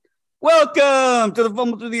Welcome to the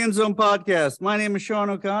Fumble Through the End Zone podcast. My name is Sean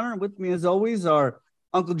O'Connor, and with me, as always, are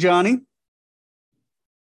Uncle Johnny.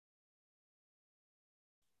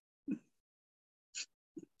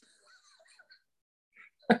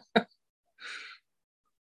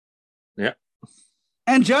 Yeah.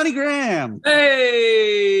 And Johnny Graham.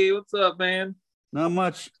 Hey, what's up, man? Not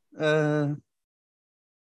much. It's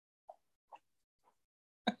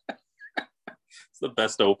the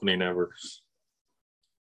best opening ever.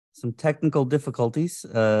 Some technical difficulties.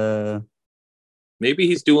 Maybe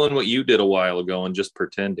he's doing what you did a while ago and just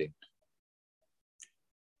pretending.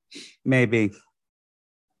 Maybe.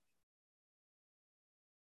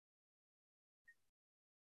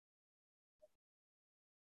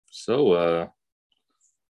 So,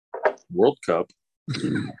 World Cup.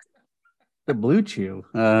 The Blue Chew.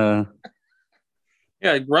 Yeah,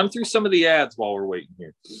 run through some of the ads while we're waiting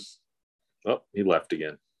here. Oh, he left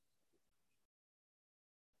again.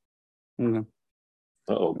 Okay.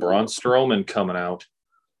 Uh-oh, Braun Strowman coming out.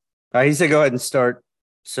 He said go ahead and start,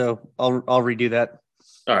 so I'll redo that.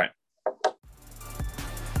 All right.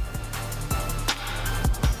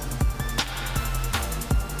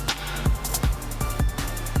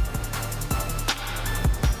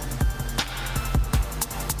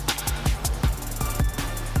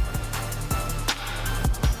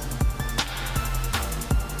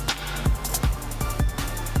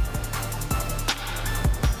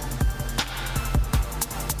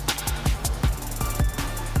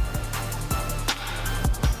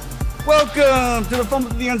 Welcome to the Fumble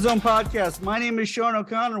Through the End Zone podcast. My name is Sean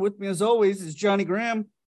O'Connor. With me, as always, is Johnny Graham.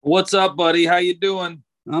 What's up, buddy? How you doing?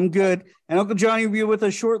 I'm good. And Uncle Johnny will be with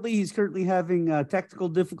us shortly. He's currently having technical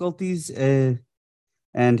difficulties, and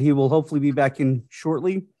he will hopefully be back in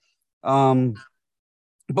shortly. But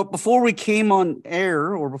before we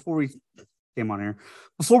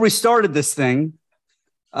started this thing,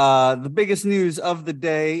 the biggest news of the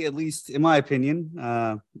day, at least in my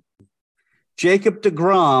opinion, Jacob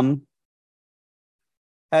deGrom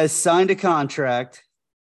has signed a contract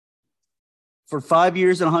for 5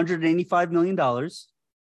 years and $185 million.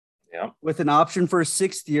 Yeah. With an option for a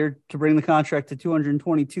sixth year to bring the contract to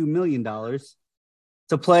 $222 million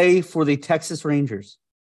to play for the Texas Rangers.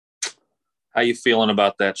 How you feeling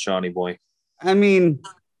about that, Shawnee boy? I mean,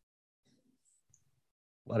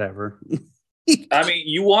 whatever. I mean,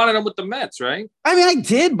 you wanted him with the Mets, right? I mean, I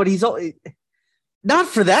did, but he's not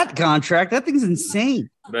for that contract. That thing's insane.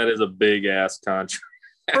 That is a big ass contract.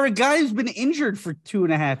 For a guy who's been injured for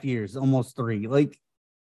 2.5 years, almost 3.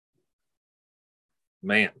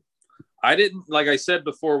 Man, I didn't, like I said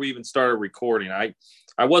before we even started recording, I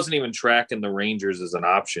wasn't even tracking the Rangers as an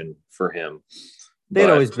option for him. They'd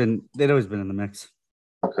always been in the mix.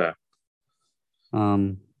 Okay.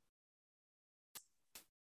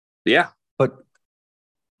 Yeah. But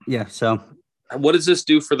yeah, so what does this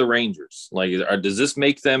do for the Rangers? Like, does this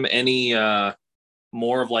make them any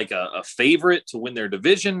more of like a favorite to win their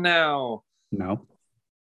division now? No.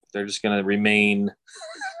 They're just going to remain.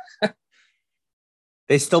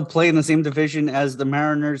 They still play in the same division as the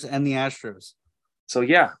Mariners and the Astros. So,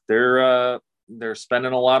 yeah, they're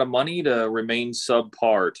spending a lot of money to remain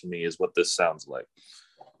subpar, to me, is what this sounds like.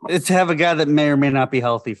 It's to have a guy that may or may not be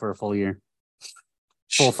healthy for a full year.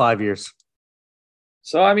 Full 5 years.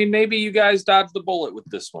 So, I mean, maybe you guys dodged the bullet with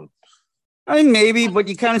this one. I mean, maybe, but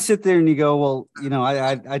you kind of sit there and you go, well, you know,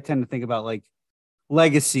 I tend to think about like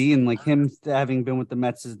legacy, and like him having been with the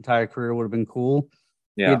Mets his entire career would have been cool.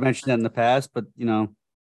 Yeah. He had mentioned that in the past, but, you know,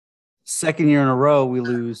 second year in a row, we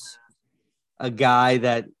lose a guy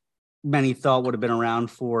that many thought would have been around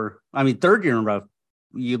third year in a row,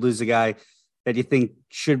 you lose a guy that you think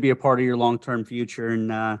should be a part of your long-term future. And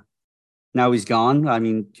now he's gone. I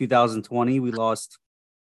mean, 2020, we lost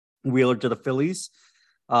Wheeler to the Phillies.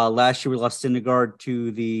 Last year, we lost Syndergaard to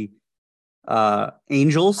the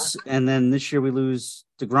Angels. And then this year, we lose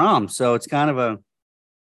deGrom. So it's kind of I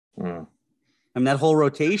mean, that whole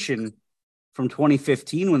rotation from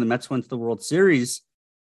 2015 when the Mets went to the World Series,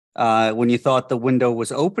 when you thought the window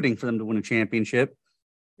was opening for them to win a championship,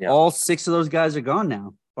 all 6 of those guys are gone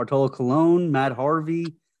now. Bartolo Colon, Matt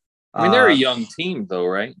Harvey. I mean, they're a young team, though,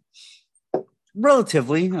 right?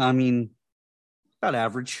 Relatively. I mean, about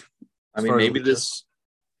average. I mean, maybe this.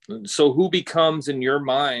 So who becomes, in your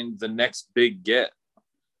mind, the next big get?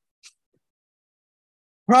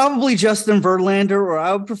 Probably Justin Verlander, or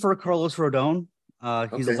I would prefer Carlos Rodon.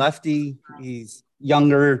 He's a lefty. He's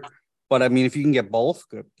younger. But, I mean, if you can get both,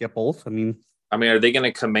 get both. I mean, are they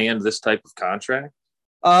going to command this type of contract?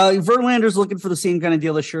 Verlander's looking for the same kind of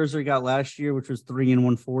deal that Scherzer got last year, which was $3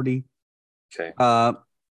 and $140. Okay.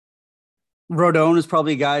 Rodon is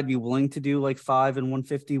probably a guy I'd be willing to do like 5 and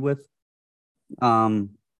 150 with.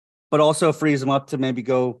 But also frees him up to maybe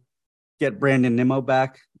go get Brandon Nimmo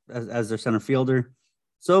back as their center fielder.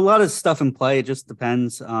 So a lot of stuff in play. It just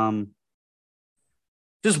depends.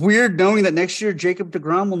 Just weird knowing that next year Jacob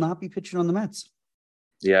deGrom will not be pitching on the Mets.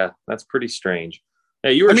 Yeah, that's pretty strange.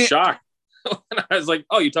 Yeah, you were shocked. I was like,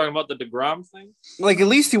 oh, you talking about the deGrom thing? Like, at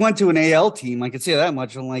least he went to an AL team. I could say that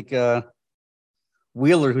much. Unlike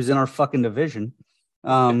Wheeler, who's in our fucking division.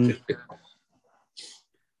 Yeah.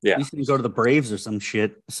 He's going to go to the Braves or some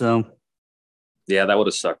shit. So, yeah, that would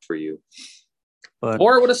have sucked for you.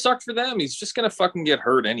 Or it would have sucked for them. He's just going to fucking get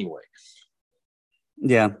hurt anyway.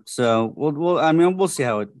 Yeah. So, we'll see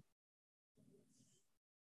how it.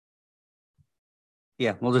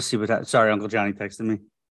 Yeah, we'll just see what that. Sorry, Uncle Johnny texted me.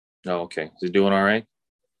 Oh, okay. Is he doing all right?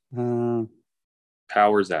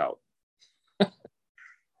 Power's out.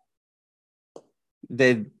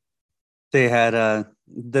 They had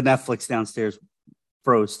the Netflix downstairs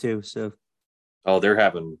froze too. So, they're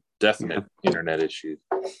having definite internet issues.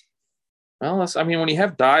 Well, when you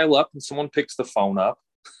have dial up and someone picks the phone up.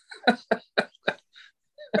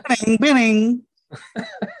 Binning.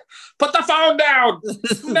 Put the phone down.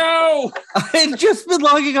 No. I've just been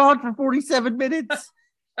logging on for 47 minutes.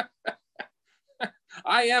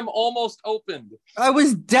 I am almost opened. I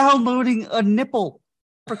was downloading a nipple,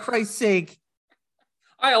 for Christ's sake.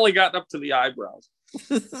 I only got up to the eyebrows.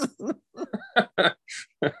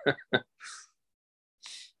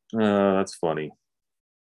 That's funny.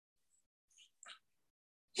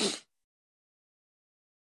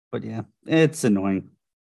 But yeah, it's annoying.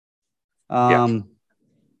 Sorry.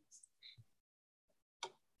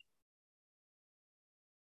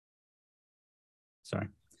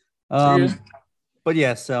 But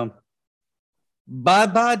yeah, so bye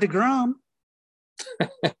deGrom.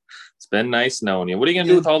 It's been nice knowing you. What are you gonna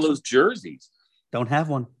do with all those jerseys? Don't have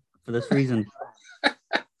one for this reason.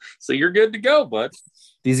 So you're good to go, bud.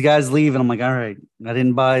 These guys leave, and I'm like, all right, I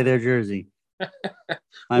didn't buy their jersey.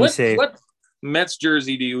 I'm safe. What Mets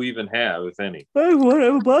jersey do you even have, if any? I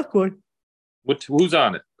have a black one. Who's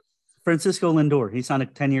on it? Francisco Lindor. He signed a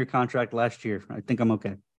 10-year contract last year. I think I'm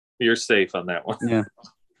okay. You're safe on that one. Yeah.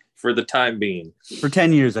 For the time being. For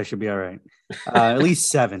 10 years, I should be all right. At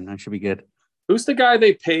least 7. I should be good. Who's the guy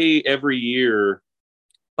they pay every year?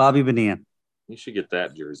 Bobby Bonilla. You should get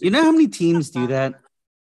that jersey. You know how many teams do that?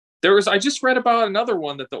 I just read about another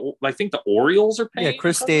one that I think the Orioles are paying. Yeah,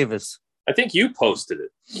 Chris Davis. I think you posted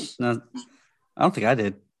it. No, I don't think I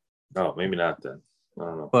did. Oh, maybe not then. I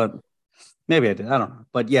don't know. But maybe I did. I don't know.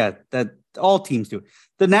 But yeah, that all teams do it.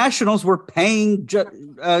 The Nationals were paying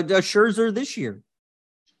Scherzer this year.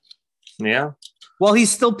 Yeah. While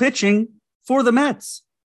he's still pitching for the Mets.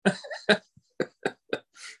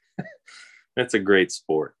 That's a great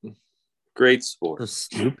sport. Great sport. So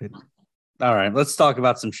stupid. All right, let's talk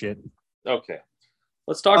about some shit. Okay.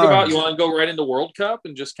 Let's talk about, you want to go right into World Cup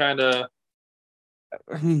and just kind of.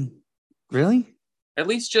 Really? At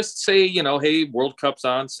least just say, hey, World Cup's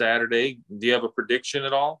on Saturday. Do you have a prediction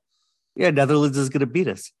at all? Yeah, Netherlands is going to beat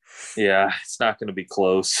us. Yeah, it's not going to be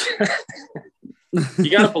close. You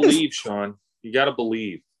got to believe, Sean. You got to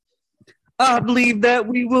believe. I believe that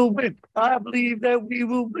we will win. I believe that we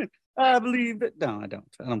will win. I believe that. No, I don't.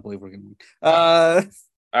 I don't believe we're going to win.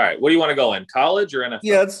 All right. What do you want to go in? College or NFL?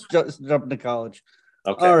 Yeah, let's jump into college.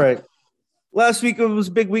 Okay. All right. Last week it was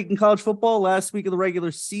a big week in college football. Last week of the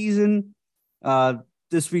regular season.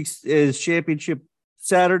 This week is championship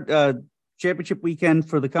weekend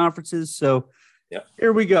for the conferences. So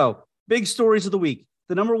Here we go. Big stories of the week.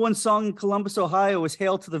 The number one song in Columbus, Ohio is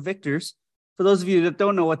Hail to the Victors. For those of you that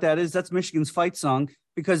don't know what that is, that's Michigan's fight song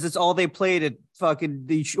because it's all they played at fucking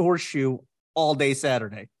the Horseshoe all day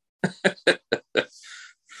Saturday.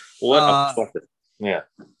 What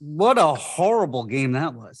a horrible game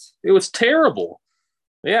that was. It was terrible.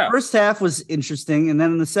 Yeah. First half was interesting, and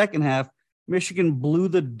then in the second half, Michigan blew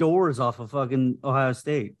the doors off of fucking Ohio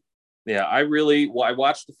State. Yeah, I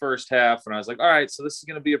watched the first half, and I was like, all right, so this is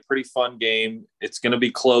going to be a pretty fun game. It's going to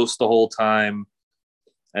be close the whole time.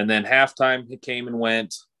 And then halftime came and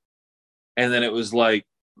went, and then it was like,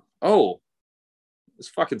 oh, this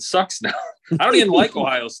fucking sucks now. I don't even like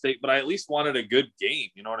Ohio State, but I at least wanted a good game.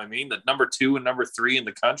 You know what I mean? The number 2 and number 3 in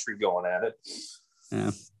the country going at it.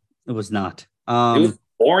 Yeah, it was not. It was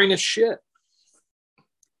boring as shit.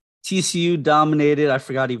 TCU dominated. I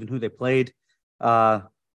forgot even who they played.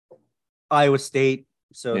 Iowa State.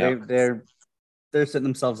 So they're setting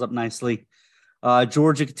themselves up nicely.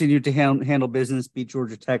 Georgia continued to handle business, beat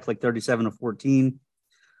Georgia Tech like 37-14.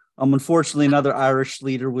 Unfortunately, another Irish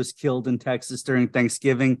leader was killed in Texas during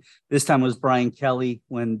Thanksgiving. This time it was Brian Kelly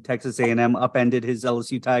when Texas A&M upended his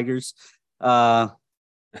LSU Tigers.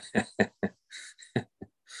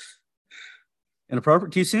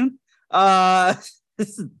 Inappropriate? Too soon?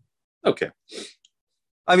 Okay.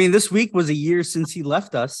 I mean, this week was a year since he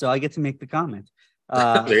left us, so I get to make the comment.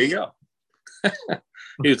 There you go.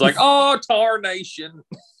 He was like, "Oh, Tar Nation."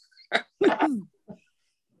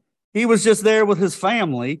 He was just there with his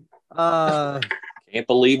family. Can't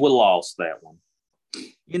believe we lost that one.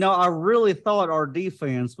 You know, I really thought our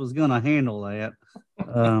defense was going to handle that.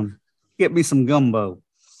 Get me some gumbo.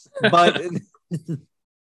 But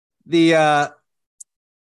the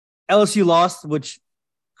LSU lost, which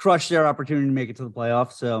crushed their opportunity to make it to the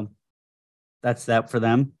playoffs. So that's that for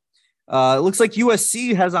them. It looks like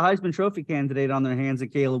USC has a Heisman Trophy candidate on their hands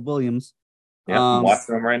at Caleb Williams. Yeah, I'm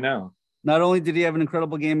watching them right now. Not only did he have an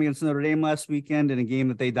incredible game against Notre Dame last weekend in a game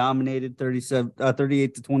that they dominated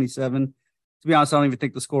 38-27. To be honest, I don't even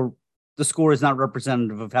think the score is not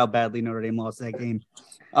representative of how badly Notre Dame lost that game.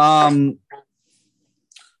 But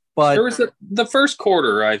there was the first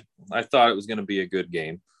quarter, I thought it was going to be a good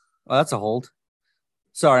game. Oh, that's a hold.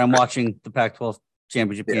 Sorry, I'm watching the Pac-12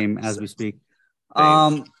 championship game as we speak.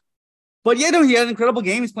 But yeah, no, he had an incredible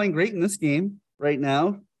game. He's playing great in this game right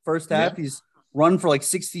now. First half, he's run for like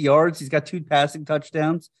 60 yards. He's got 2 passing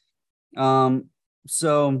touchdowns.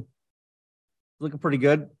 So looking pretty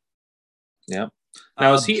good. Yeah.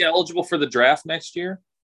 Now, is he eligible for the draft next year?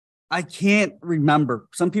 I can't remember.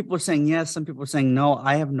 Some people are saying yes. Some people are saying no.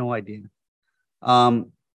 I have no idea.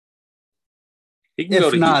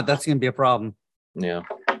 If not, that's going to be a problem. Yeah.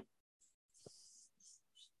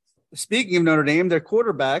 Speaking of Notre Dame, their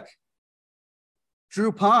quarterback,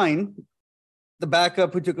 Drew Pine, the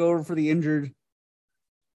backup who took over for the injured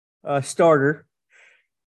starter.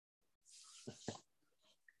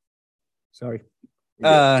 Sorry.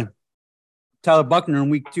 Yeah. Tyler Buckner in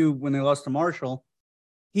week 2 when they lost to Marshall.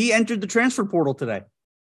 He entered the transfer portal today.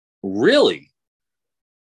 Really?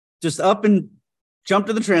 Just up and jumped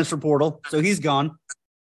in the transfer portal. So he's gone.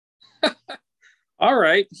 All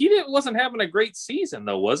right. He wasn't having a great season,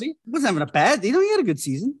 though, was he? He wasn't having a bad. He had a good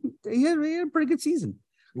season. He had a pretty good season.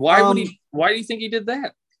 Why do you think he did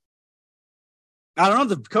that? I don't know.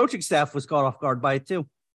 The coaching staff was caught off guard by it, too.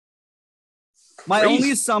 My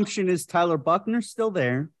only assumption is Tyler Buckner's still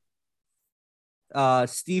there.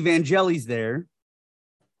 Steve Angeli's there.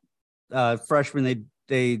 Freshman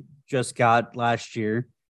they just got last year.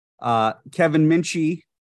 Kevin Minchie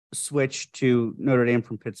switched to Notre Dame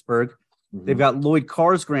from Pittsburgh. Mm-hmm. They've got Lloyd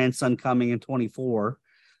Carr's grandson coming in 24.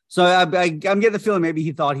 So I'm getting the feeling maybe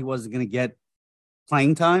he thought he wasn't going to get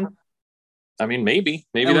playing time. I mean, maybe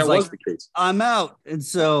that was the case. I'm out. And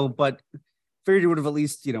so, but figured he would have at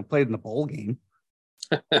least, played in the bowl game.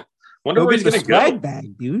 Wonder where he's going to go.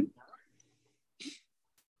 Bag, dude.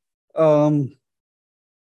 Where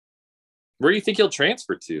do you think he'll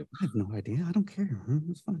transfer to? I have no idea. I don't care.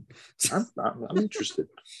 It's fine. I'm interested.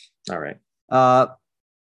 All right.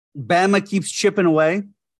 Bama keeps chipping away.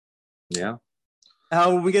 Yeah.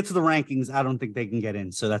 When we get to the rankings, I don't think they can get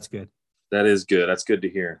in, so that's good. That is good. That's good to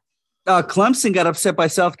hear. Clemson got upset by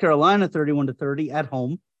South Carolina 31-30 at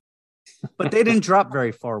home, but they didn't drop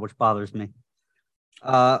very far, which bothers me.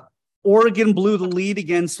 Oregon blew the lead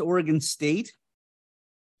against Oregon State,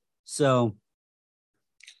 so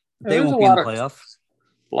they won't be in the playoff.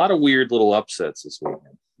 A lot of weird little upsets this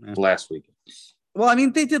weekend. Yeah. Last weekend. Well, I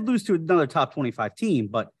mean, they did lose to another top 25 team,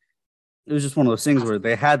 but it was just one of those things where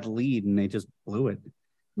they had the lead and they just blew it.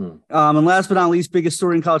 And last but not least, biggest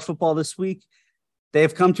story in college football this week, they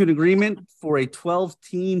have come to an agreement for a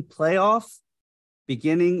 12-team playoff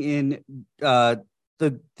beginning in the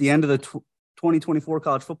end of the 2024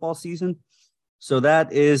 college football season. So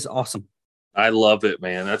that is awesome. I love it,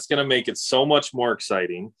 man. That's going to make it so much more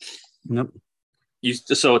exciting. Yep.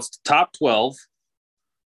 So it's top 12.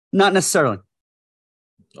 Not necessarily.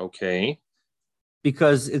 Okay.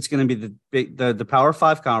 Because it's going to be the Power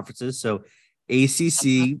 5 conferences. So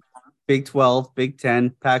ACC, Big 12, Big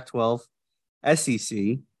 10, Pac-12,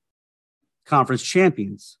 SEC, conference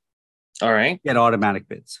champions. All right. Get automatic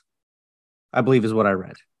bids, I believe is what I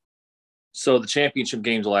read. So the championship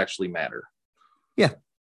games will actually matter. Yeah.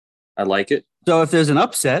 I like it. So if there's an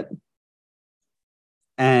upset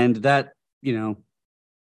and that,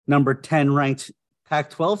 number 10 ranked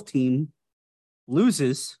Pac-12 team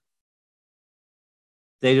loses,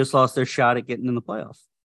 they just lost their shot at getting in the playoff.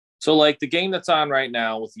 So like the game that's on right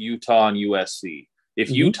now with Utah and USC, if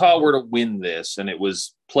Utah were to win this and it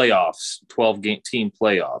was playoffs, 12 team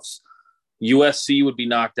playoffs, USC would be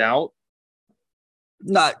knocked out.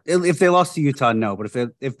 Not if they lost to Utah, no.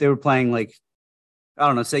 But if they were playing like, I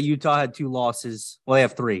don't know, say Utah had 2 losses. Well, they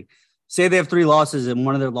have 3. Say they have 3 losses, and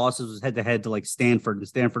one of their losses was head to head to like Stanford, and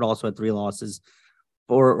Stanford also had 3 losses,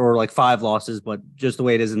 or like 5 losses. But just the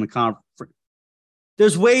way it is in the conference,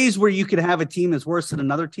 there's ways where you could have a team that's worse than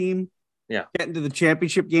another team. Yeah, get into the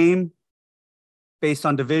championship game based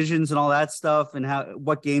on divisions and all that stuff, and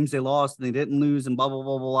what games they lost and they didn't lose, and blah blah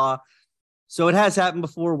blah blah blah. So it has happened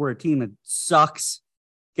before where a team that sucks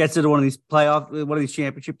gets into one of these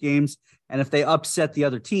championship games, and if they upset the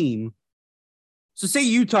other team. So say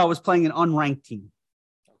Utah was playing an unranked team.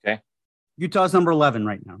 Okay. Utah's number 11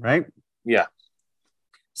 right now, right? Yeah.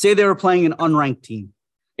 Say they were playing an unranked team.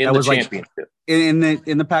 In the championship. Like in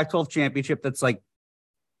the Pac-12 championship, that's like,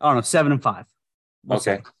 I don't know, 7-5. We'll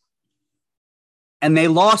say. And they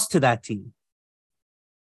lost to that team.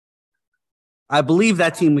 I believe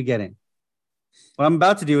that team would get in. What I'm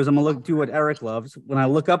about to do is I'm going to do what Eric loves when I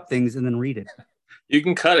look up things and then read it. You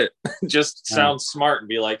can cut it. Just sound smart and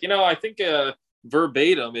be like, I think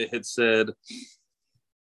verbatim it had said.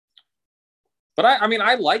 But I mean,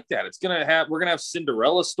 I like that. We're going to have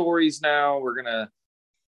Cinderella stories now.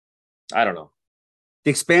 I don't know. The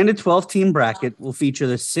expanded 12-team bracket will feature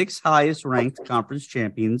the 6 highest ranked conference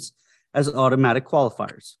champions as automatic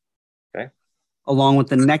qualifiers. Okay. Along with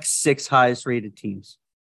the next 6 highest rated teams.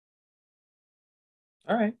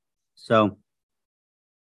 All right. So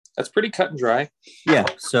that's pretty cut and dry. Yeah.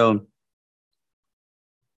 So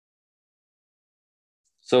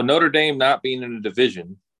Notre Dame not being in a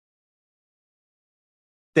division,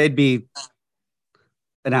 they'd be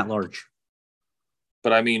an at-large.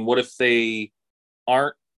 But I mean, what if they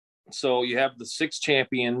aren't? So you have the 6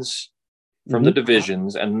 champions from the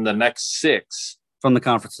divisions and the next 6 from the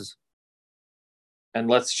conferences. And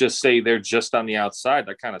let's just say they're just on the outside.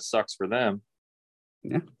 That kind of sucks for them.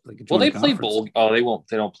 Yeah. Well, they play bowl. Oh, they won't.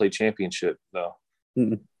 They don't play championship though.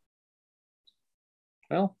 Mm-mm.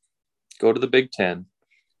 Well, go to the Big Ten.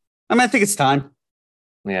 I mean, I think it's time.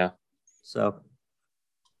 Yeah. So,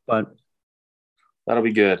 but that'll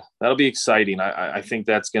be good. That'll be exciting. I think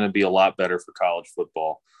that's going to be a lot better for college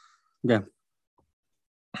football. Yeah.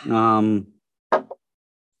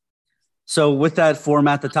 So with that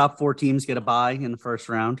format, the top 4 teams get a bye in the first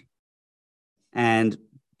round, and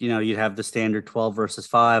you'd have the standard 12 versus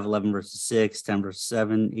 5, 11 versus 6, 10 versus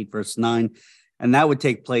 7, 8 versus 9. And that would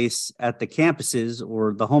take place at the campuses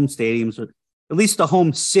or the home stadiums, or at least the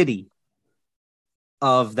home city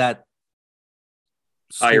of that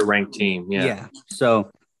higher ranked team. Yeah. Yeah. So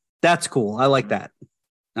that's cool. I like that.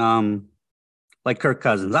 Like Kirk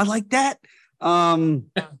Cousins. I like that.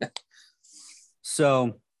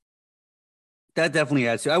 So that definitely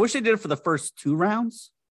adds to. I wish they did it for the first 2 rounds.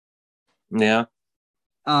 Yeah.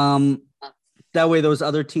 That way those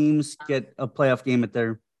other teams get a playoff game at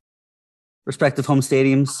their respective home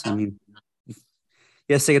stadiums. I mean,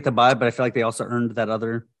 yes, they get the bye, but I feel like they also earned that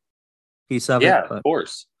other piece of it. Yeah, of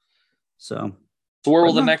course. So where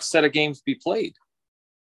will the next set of games be played?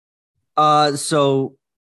 So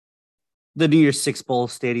the New Year's 6 bowl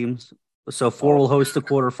stadiums. So 4 will host the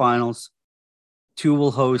quarterfinals, 2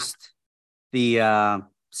 will host the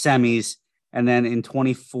semis, and then in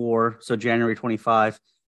 24, so January 25,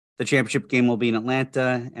 the championship game will be in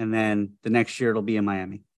Atlanta, and then the next year it'll be in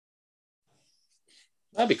Miami.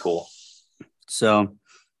 That'd be cool. So,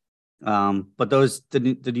 but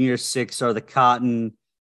the New Year's 6 are the Cotton,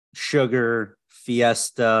 Sugar,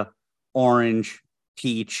 Fiesta, Orange,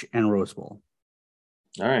 Peach, and Rose Bowl.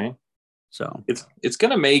 All right. So it's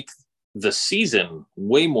going to make the season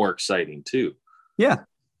way more exciting too. Yeah.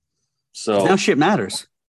 So now shit matters.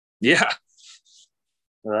 Yeah.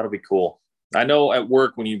 Well, that'll be cool. I know at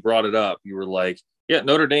work when you brought it up, you were like, yeah,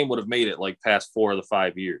 Notre Dame would have made it like past 4 of the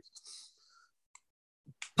 5 years.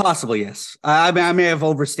 Possibly, yes. I may have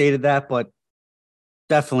overstated that, but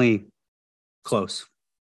definitely close.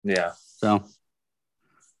 Yeah. So,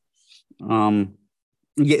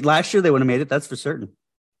 last year they would have made it. That's for certain.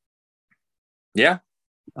 Yeah.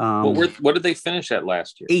 What did they finish at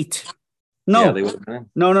last year? 8. No, yeah, they would have been.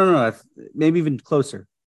 No. Maybe even closer.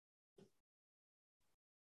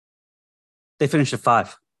 They finished at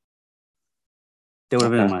 5. They would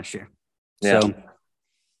have been in last year. Yeah.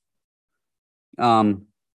 So,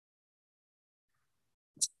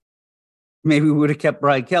 maybe we would have kept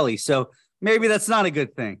Brian Kelly. So maybe that's not a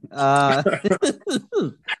good thing.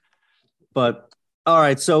 But all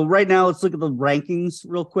right. So right now, let's look at the rankings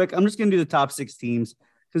real quick. I'm just going to do the top 6 teams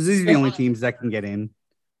because these are the only teams that can get in.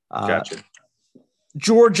 Gotcha.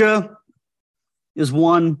 Georgia is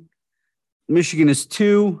 1. Michigan is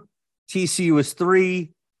 2. TCU is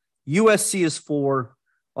 3. USC is 4.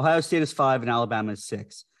 Ohio State is 5, and Alabama is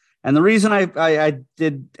 6. And the reason I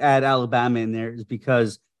did add Alabama in there is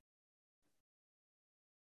because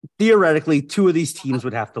theoretically 2 of these teams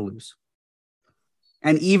would have to lose.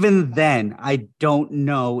 And even then, I don't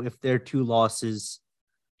know if their 2 losses,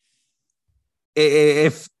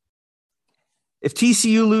 if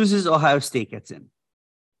TCU loses, Ohio State gets in.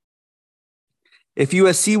 If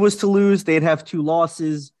USC was to lose, they'd have 2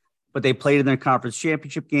 losses, but they played in their conference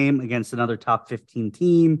championship game against another top 15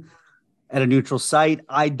 team at a neutral site.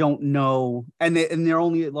 I don't know. And their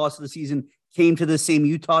only loss of the season came to the same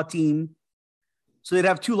Utah team. So they'd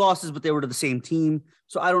have 2 losses, but they were to the same team.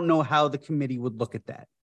 So I don't know how the committee would look at that.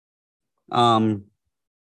 And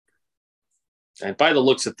by the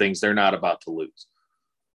looks of things, they're not about to lose.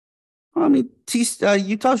 I mean,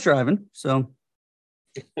 Utah's driving, so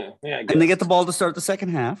yeah, and they get the ball to start the second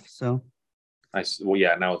half. So, now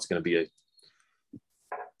it's going to be I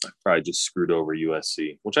probably just screwed over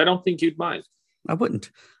USC, which I don't think you'd mind. I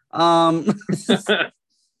wouldn't. But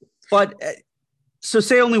so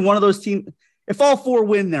say only one of those teams. If all 4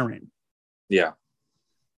 win, they're in. Yeah.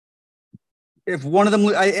 If one of them,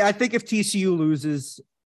 I think if TCU loses,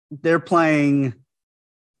 they're playing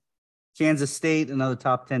Kansas State, another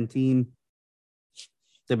top 10 team.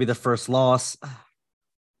 They'll be the first loss.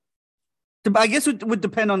 I guess it would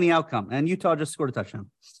depend on the outcome. And Utah just scored a touchdown.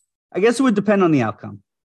 I guess it would depend on the outcome.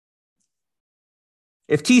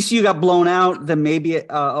 If TCU got blown out, then maybe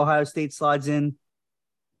Ohio State slides in.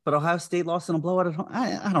 But Ohio State lost in a blowout at home.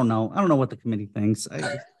 I don't know. I don't know what the committee thinks.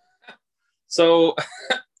 So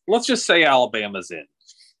let's just say Alabama's in.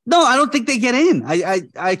 No, I don't think they get in.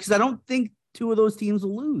 Because I don't think 2 of those teams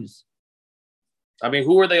will lose. I mean,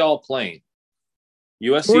 who are they all playing?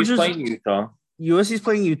 USC's playing Utah. USC's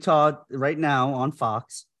playing Utah right now on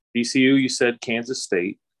Fox. TCU, you said Kansas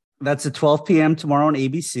State. That's at 12 p.m. tomorrow on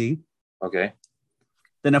ABC. Okay.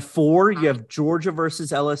 Then at 4, you have Georgia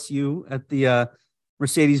versus LSU at the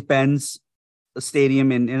Mercedes-Benz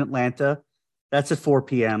Stadium in Atlanta. That's at 4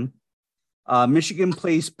 p.m. Michigan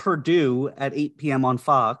plays Purdue at 8 p.m. on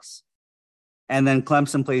Fox. And then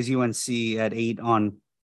Clemson plays UNC at 8 on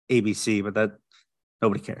ABC, but that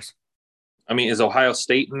nobody cares. I mean, is Ohio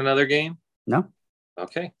State in another game? No.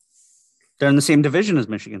 Okay. They're in the same division as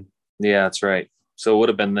Michigan. Yeah, that's right. So it would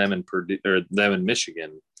have been them in Purdue or them in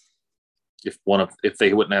Michigan if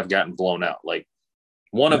they wouldn't have gotten blown out. Like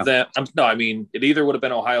one of them. I mean, it either would have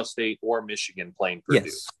been Ohio State or Michigan playing Purdue.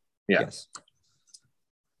 Yes. Yeah. Yes.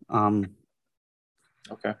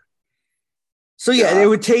 Okay. So yeah, it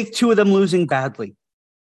would take 2 of them losing badly.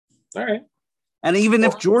 All right. And even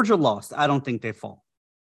if Georgia lost, I don't think they fall.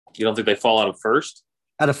 You don't think they fall out of first?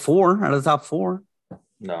 Out of the top 4?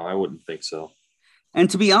 No, I wouldn't think so. And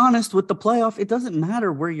to be honest, with the playoff, it doesn't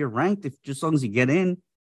matter where you're ranked just as long as you get in.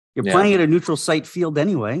 You're playing at a neutral site field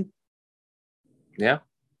anyway. Yeah.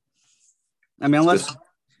 I mean, unless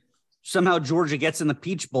somehow Georgia gets in the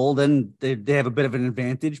Peach Bowl, then they have a bit of an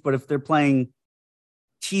advantage. But if they're playing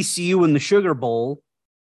TCU in the Sugar Bowl,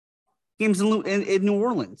 games in New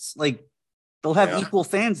Orleans, like they'll have equal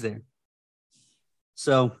fans there.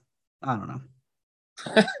 So I don't know.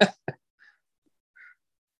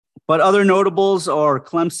 But other notables are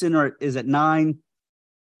Clemson is at 9.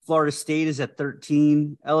 Florida State is at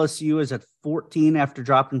 13. LSU is at 14 after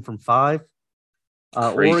dropping from 5.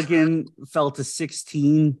 Oregon fell to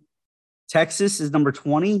 16. Texas is number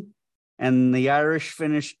 20. And the Irish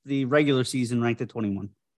finished the regular season ranked at 21.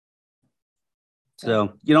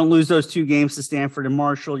 So you don't lose those 2 games to Stanford and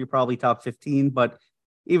Marshall, you're probably top 15. But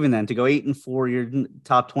even then, to go 8-4, you're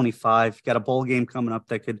top 25. You got a bowl game coming up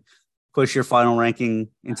that could push your final ranking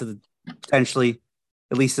into the potentially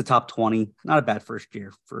at least the top 20. Not a bad first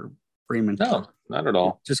year for Freeman. No, not at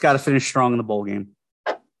all. Just got to finish strong in the bowl game.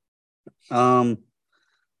 But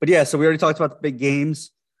yeah, so we already talked about the big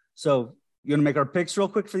games. So you want to make our picks real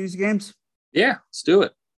quick for these games? Yeah, let's do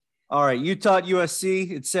it. All right, Utah at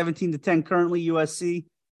USC. It's 17-10 currently. USC.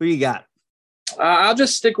 Who you got? I'll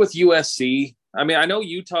just stick with USC. I mean, I know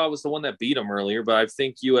Utah was the one that beat them earlier, but I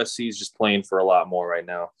think USC is just playing for a lot more right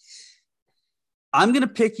now. I'm going to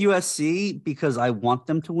pick USC because I want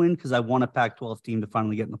them to win because I want a Pac-12 team to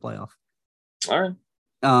finally get in the playoff. All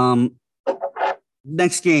right.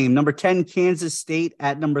 Next game, number 10, Kansas State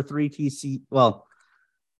at number 3, TCU. Well,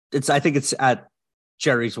 I think it's at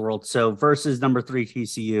Jerry's World. So versus number 3,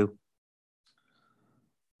 TCU.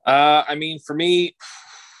 I mean, for me,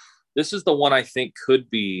 this is the one I think could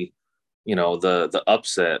be, the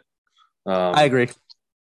upset. I agree.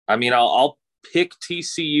 I mean, I'll pick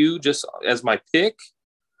TCU just as my pick,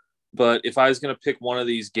 but if I was going to pick one of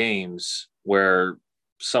these games where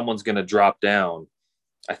someone's going to drop down,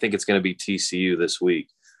 I think it's going to be TCU this week.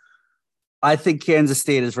 I think Kansas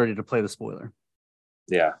State is ready to play the spoiler.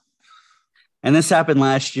 Yeah. And this happened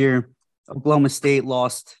last year. Oklahoma State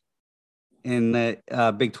lost in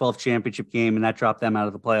the Big 12 championship game, and that dropped them out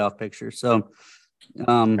of the playoff picture. So,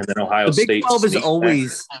 and then Ohio the Big State 12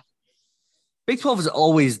 is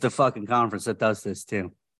always the fucking conference that does this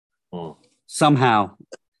too. Somehow,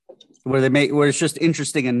 where it's just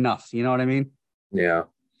interesting enough. You know what I mean? Yeah.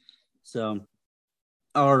 So,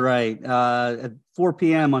 all right. At 4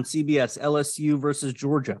 p.m. on CBS, LSU versus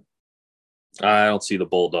Georgia. I don't see the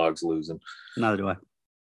Bulldogs losing. Neither do I.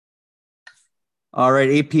 All right,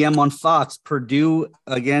 8 p.m. on Fox, Purdue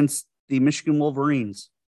against the Michigan Wolverines.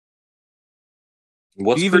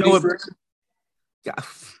 What's Purdue's record?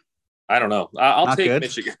 I don't know. I'll take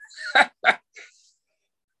Michigan.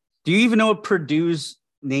 Do you even know what Purdue's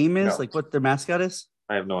name is? No. Like what their mascot is?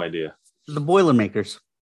 I have no idea. The Boilermakers.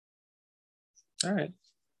 All right.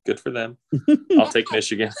 Good for them. I'll take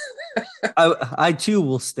Michigan. I too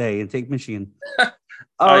will stay and take Michigan.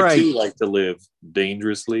 I too like to live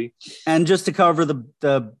dangerously. And just to cover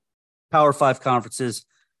the Power 5 conferences,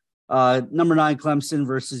 number 9 Clemson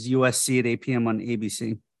versus USC at 8 p.m. on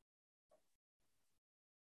ABC.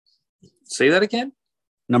 Say that again?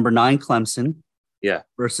 Number 9 Clemson. Yeah.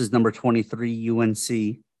 Versus number 23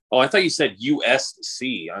 UNC. Oh, I thought you said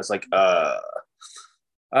USC. I was like,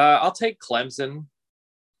 I'll take Clemson,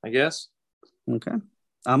 I guess. Okay.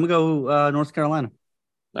 I'm going to go North Carolina.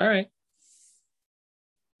 All right.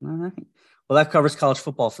 Well, that covers college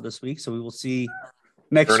football for this week. So we will see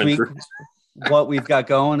next week what we've got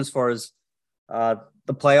going as far as the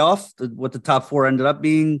playoff, what the top 4 ended up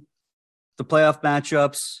being, the playoff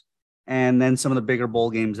matchups, and then some of the bigger bowl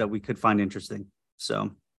games that we could find interesting.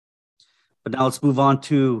 So, but now let's move on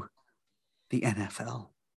to the NFL.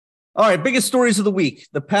 All right, biggest stories of the week.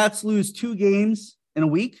 The Pats lose 2 games in a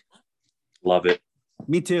week. Love it.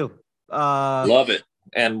 Me too. Love it.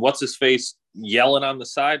 And what's his face yelling on the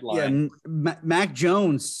sideline? Yeah, Mac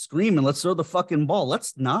Jones screaming, let's throw the fucking ball.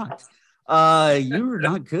 Let's not. You're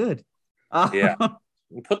not good. Yeah.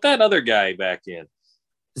 Put that other guy back in.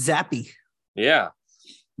 Zappy. Yeah.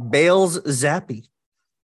 Bales Zappy.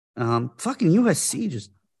 Fucking USC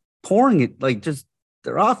just pouring it, like just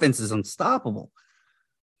their offense is unstoppable.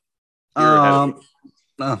 I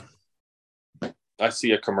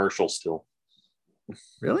see a commercial still.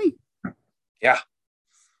 Really? Yeah.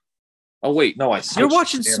 Oh wait, no, You're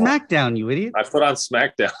watching SmackDown, you idiot. I put on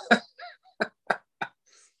SmackDown.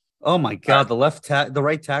 Oh my god, the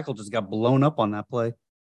right tackle just got blown up on that play.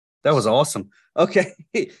 That was awesome. Okay.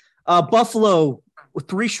 Buffalo with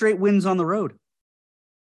 3 straight wins on the road.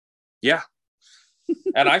 Yeah.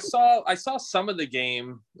 And I saw some of the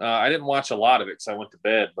game. I didn't watch a lot of it because I went to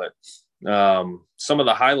bed, but some of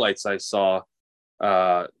the highlights I saw,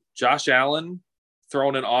 Josh Allen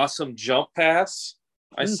throwing an awesome jump pass.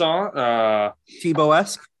 I saw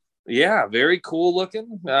Tebow-esque. Yeah, very cool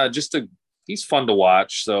looking. He's fun to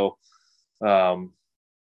watch. So why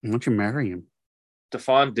don't you marry him?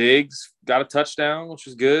 Stephon Diggs got a touchdown, which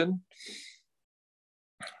is good.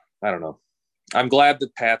 I don't know. I'm glad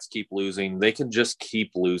that Pats keep losing. They can just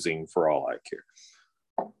keep losing for all I care.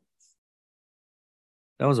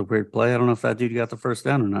 That was a weird play. I don't know if that dude got the first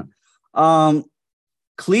down or not.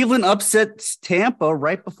 Cleveland upsets Tampa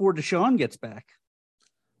right before Deshaun gets back.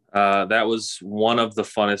 That was one of the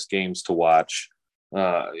funnest games to watch.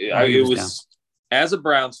 It was as a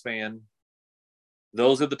Browns fan,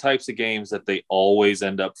 those are the types of games that they always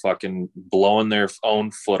end up fucking blowing their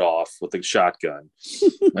own foot off with a shotgun.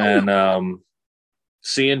 And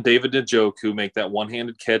seeing David Njoku make that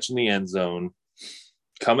one-handed catch in the end zone,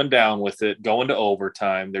 coming down with it, going to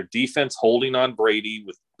overtime, their defense holding on Brady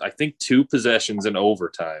with, I think, 2 possessions in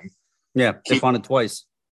overtime. Yeah, they found it twice.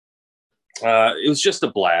 It was just a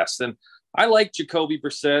blast. And I like Jacoby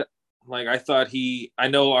Brissett. Like, I thought I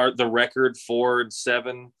know the record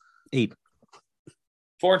 4-7. 8.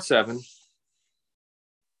 4-7.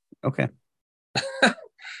 Okay.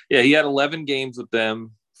 Yeah, he had 11 games with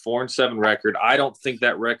them, 4-7 record. I don't think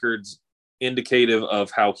that record's indicative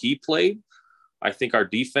of how he played. I think our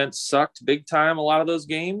defense sucked big time a lot of those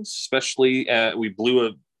games, especially we blew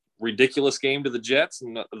a ridiculous game to the Jets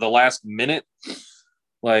in the last minute.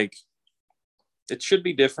 Like, it should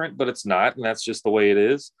be different, but it's not, and that's just the way it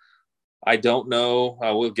is. I don't know.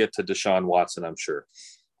 We'll get to Deshaun Watson, I'm sure.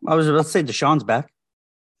 I was about to say Deshaun's back.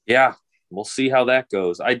 Yeah, we'll see how that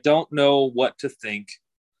goes. I don't know what to think.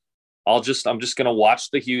 I'm just going to watch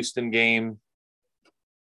the Houston game,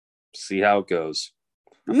 see how it goes.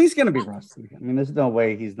 I mean, he's going to be rusty. I mean, there's no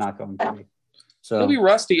way he's not going to be. So he'll be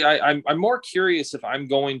rusty. I'm more curious if I'm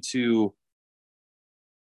going to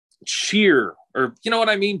cheer or, you know what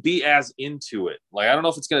I mean? Be as into it. Like, I don't know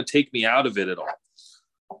if it's going to take me out of it at all.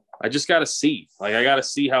 I just got to see. Like, I got to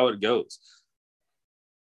see how it goes.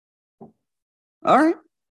 All right.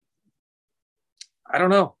 I don't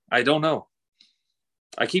know.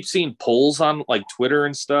 I keep seeing polls on like Twitter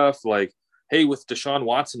and stuff like, hey, with Deshaun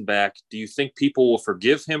Watson back, do you think people will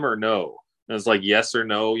forgive him or no? And it's like, yes or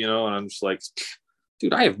no, you know? And I'm just like,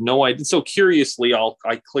 dude, I have no idea. So curiously,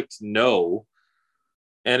 I clicked no.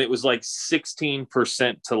 And it was like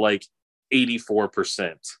 16% to like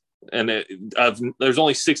 84%. And there's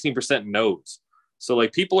only 16% no's. So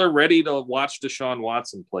like people are ready to watch Deshaun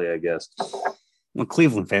Watson play, I guess. Well,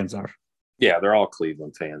 Cleveland fans are. Yeah, they're all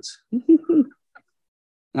Cleveland fans.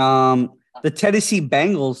 The Tennessee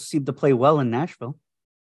Bengals seem to play well in Nashville.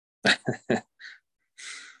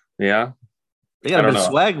 Yeah, they got a bit of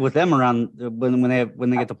swag with them around when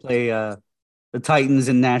they get to play the Titans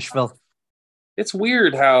in Nashville. It's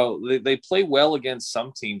weird how they play well against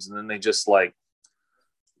some teams and then they just like,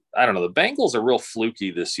 I don't know. The Bengals are real fluky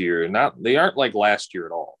this year. They aren't like last year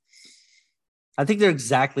at all. I think they're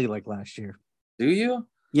exactly like last year. Do you?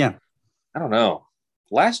 Yeah. I don't know.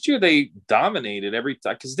 Last year they dominated every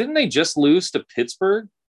time because didn't they just lose to Pittsburgh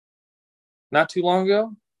not too long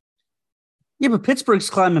ago? Yeah, but Pittsburgh's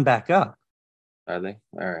climbing back up. Are they?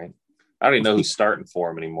 All right. I don't even know who's starting for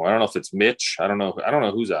them anymore. I don't know if it's Mitch. I don't know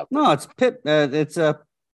who's out there. No, it's it's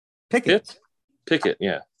Pickett. Pickett,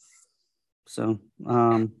 yeah. So,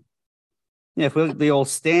 yeah, if we look at the old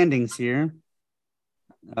standings here.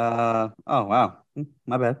 Oh wow,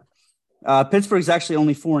 my bad. Pittsburgh's actually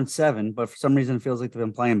only 4-7, but for some reason it feels like they've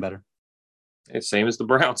been playing better. It's same as the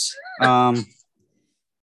Browns. Bengals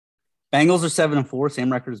are 7-4,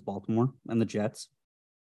 same record as Baltimore and the Jets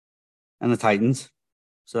and the Titans.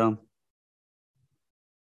 So,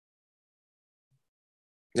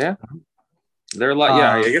 yeah, they're like,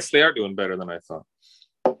 I guess they are doing better than I thought.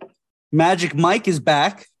 Magic Mike is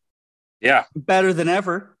back. Yeah, better than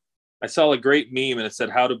ever. I saw a great meme and it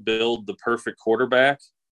said how to build the perfect quarterback.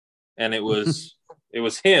 And it was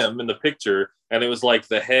him in the picture, and it was like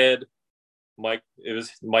the head, it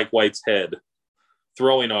was Mike White's head,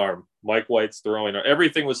 throwing arm, Mike White's throwing arm.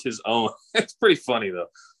 Everything was his own. It's pretty funny though.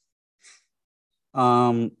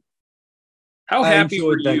 How happy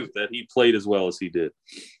were you that he played as well as he did?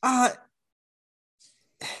 I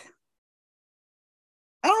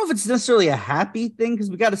don't know if it's necessarily a happy thing because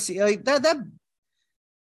we got to see like that.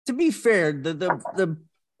 To be fair, the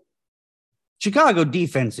Chicago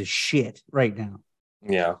defense is shit right now.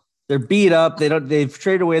 Yeah. They're beat up. They've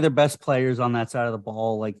traded away their best players on that side of the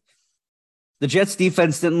ball. Like the Jets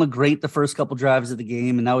defense didn't look great the first couple drives of the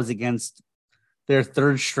game, and that was against their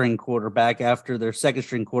third string quarterback after their second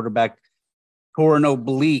string quarterback tore an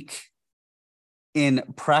oblique in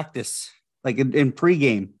practice, like in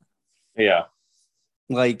pregame. Yeah.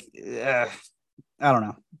 Like, I don't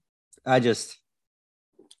know.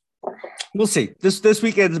 We'll see. This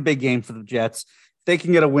weekend's a big game for the Jets. If they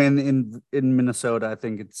can get a win in Minnesota, I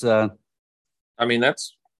think it's. I mean,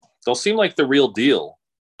 they'll seem like the real deal.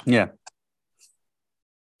 Yeah.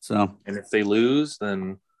 So. And if they lose,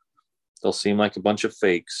 then they'll seem like a bunch of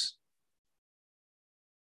fakes.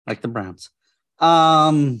 Like the Browns.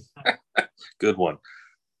 Good one.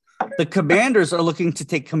 The Commanders are looking to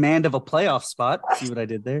take command of a playoff spot. See what I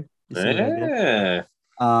did there? Yeah.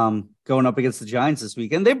 Going up against the Giants this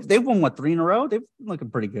weekend. They've won 3 in a row. They've been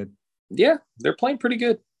looking pretty good. Yeah, they're playing pretty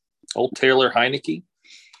good. Old Taylor Heineke.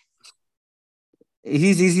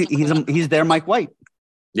 He's their Mike White.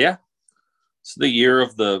 Yeah, it's the year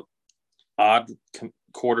of the odd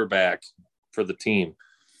quarterback for the team.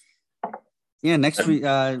 Yeah, next week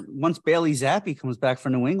once Bailey Zappi comes back for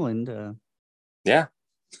New England. Yeah,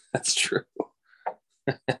 that's true.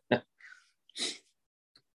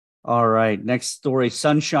 All right, next story.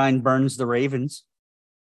 Sunshine burns the Ravens.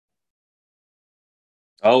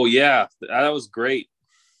 Oh, yeah. That was great.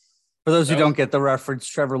 For those who don't get the reference,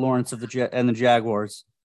 Trevor Lawrence of the Jaguars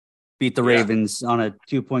beat the Ravens on a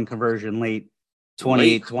 2-point conversion late,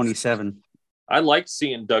 28-27. I liked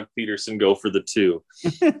seeing Doug Peterson go for the 2.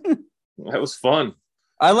 That was fun.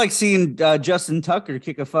 I like seeing Justin Tucker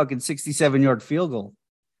kick a fucking 67-yard field goal.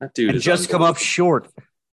 That dude is just come up short.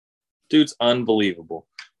 Dude's unbelievable.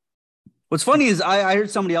 What's funny is I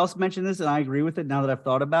heard somebody else mention this, and I agree with it now that I've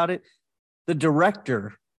thought about it. The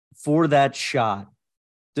director for that shot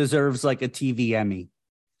deserves like a TV Emmy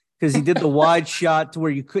because he did the wide shot to where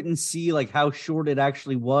you couldn't see like how short it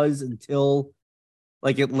actually was until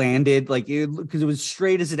like it landed, like because it was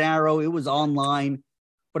straight as an arrow. It was online,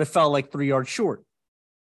 but it felt like 3 yards short.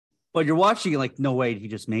 But you're watching it like, no way did he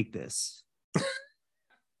just make this?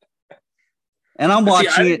 And I'm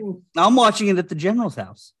watching it. I'm watching it at the general's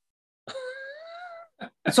house.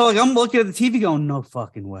 So like I'm looking at the TV going, no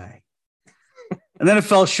fucking way. And then it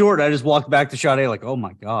fell short. I just walked back to Sade like, oh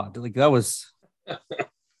my God. Like that was.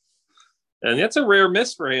 And that's a rare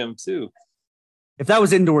miss for him too. If that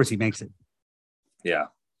was indoors, he makes it. Yeah.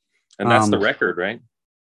 And that's the record, right?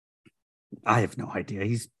 I have no idea.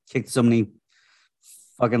 He's kicked so many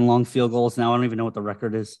fucking long field goals now. I don't even know what the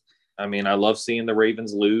record is. I mean, I love seeing the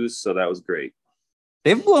Ravens lose, so that was great.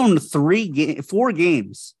 They've blown 4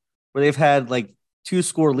 games where they've had like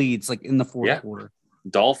 2-score leads, like in the fourth quarter.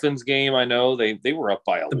 Dolphins game, I know they were up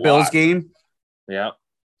by a lot. The Bills game, yeah.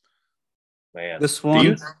 Man, this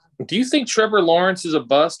one. Do you think Trevor Lawrence is a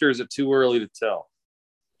bust, or is it too early to tell?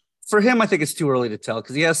 For him, I think it's too early to tell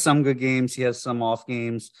because he has some good games, he has some off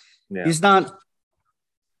games. Yeah. He's not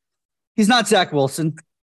Zach Wilson,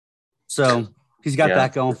 so he's got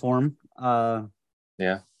that going for him.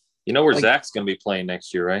 Yeah. You know where Zach's going to be playing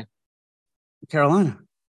next year, right? Carolina.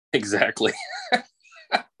 Exactly.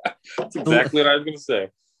 That's exactly what I was going to say.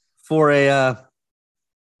 For a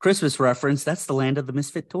Christmas reference, that's the land of the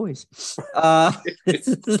misfit toys. That's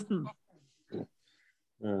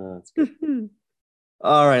good.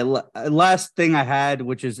 All right. Last thing I had,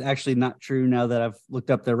 which is actually not true now that I've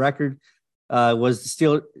looked up their record, was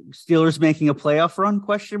the Steelers making a playoff run, ?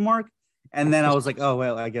 And then I was like, oh,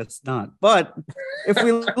 well, I guess not. But if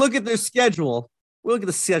we look at their schedule,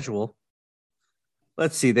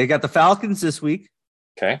 let's see. They got the Falcons this week.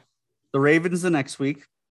 Okay. The Ravens the next week.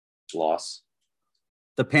 Loss.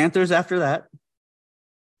 The Panthers after that.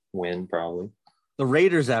 Win, probably. The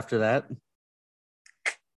Raiders after that.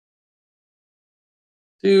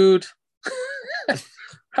 Dude.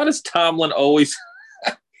 How does Tomlin always...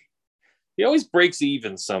 he always breaks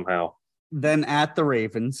even somehow. Then at the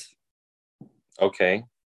Ravens. Okay.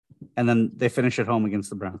 And then they finish at home against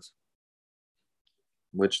the Browns.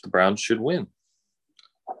 Which the Browns should win.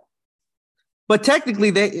 But technically,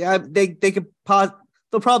 they could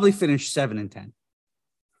they'll probably finish 7-10.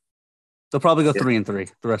 They'll probably go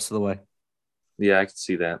 3-3 the rest of the way. Yeah, I can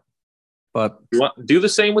see that. But do the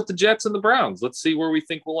same with the Jets and the Browns. Let's see where we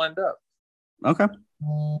think we'll end up. Okay.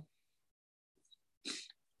 All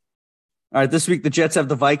right, this week the Jets have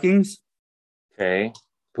the Vikings. Okay.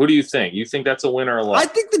 Who do you think? You think that's a win or a loss? I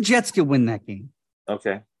think the Jets can win that game.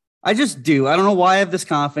 Okay. I just do. I don't know why I have this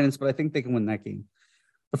confidence, but I think they can win that game.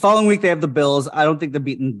 The following week they have the Bills. I don't think they're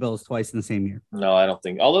beating the Bills twice in the same year. No, I don't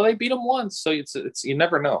think. Although they beat them once, so it's you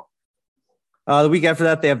never know. The week after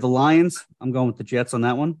that they have the Lions. I'm going with the Jets on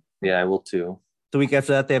that one. Yeah, I will too. The week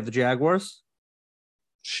after that they have the Jaguars.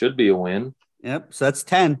 Should be a win. Yep. So that's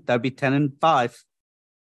 10. That'd be 10-5.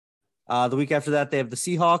 The week after that they have the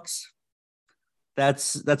Seahawks.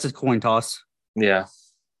 That's a coin toss. Yeah.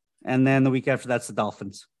 And then the week after that's the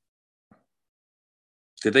Dolphins.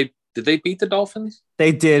 Did they beat the Dolphins?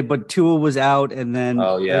 They did, but Tua was out, and then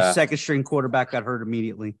their second string quarterback got hurt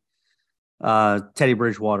immediately. Teddy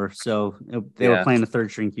Bridgewater. So they were playing the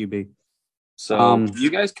third string QB. So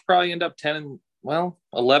you guys could probably end up 11-6.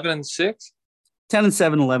 10-7,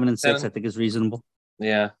 11-6, I think is reasonable.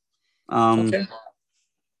 Yeah. Okay.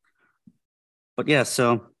 But yeah,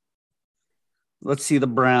 so let's see the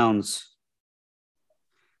Browns.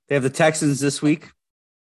 They have the Texans this week.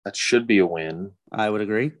 That should be a win. I would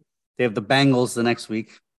agree. They have the Bengals the next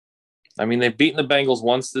week. I mean, they've beaten the Bengals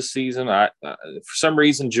once this season. For some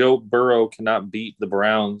reason, Joe Burrow cannot beat the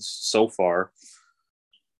Browns so far.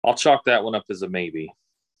 I'll chalk that one up as a maybe.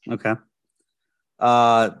 Okay.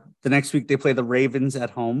 The next week they play the Ravens at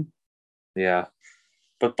home. Yeah.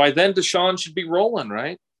 But by then, Deshaun should be rolling,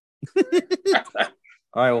 right?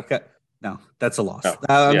 All right, okay. No, that's a loss. No.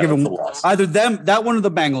 I'm giving a loss. Either them, that one or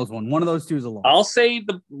the Bengals one. One of those two is a loss. I'll say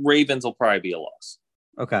the Ravens will probably be a loss.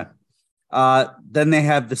 Okay. Then they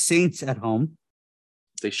have the Saints at home.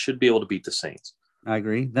 They should be able to beat the Saints. I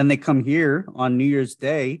agree. Then they come here on New Year's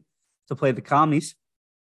Day to play the Commies.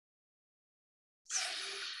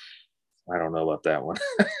 I don't know about that one.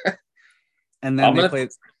 And then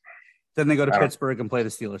Then they go to Pittsburgh and play the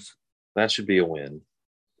Steelers. That should be a win.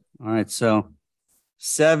 All right, so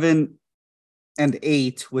 7 and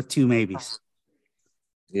 8 with 2 maybes.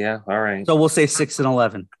 Yeah, all right. So we'll say 6 and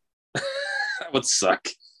 11. That would suck.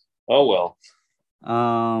 Oh well.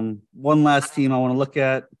 One last team I want to look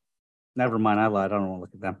at. Never mind, I lied. I don't want to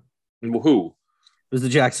look at them. Who? It was the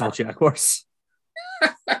Jacksonville Jaguars.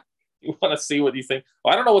 You want to see what you think?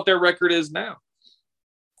 Well, I don't know what their record is now.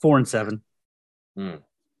 4-7. Hmm.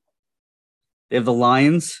 They have the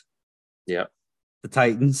Lions. Yeah. The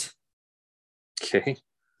Titans. Okay.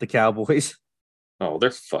 The Cowboys. Oh, they're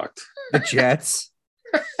fucked. The Jets.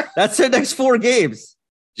 That's their next 4 games.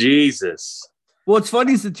 Jesus. Well, what's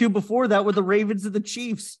funny is the two before that were the Ravens and the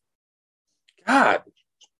Chiefs. God.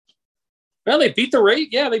 Well, they beat the Ravens.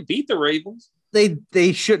 Yeah, they beat the Ravens.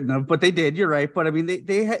 They shouldn't have, but they did. You're right. But I mean,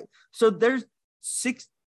 they had, so there's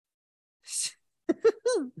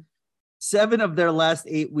 7 of their last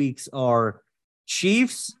 8 weeks are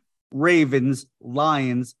Chiefs, Ravens,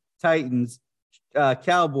 Lions, Titans,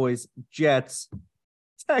 Cowboys, Jets,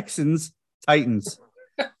 Texans, Titans.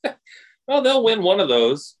 Well, they'll win one of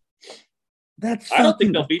those. I don't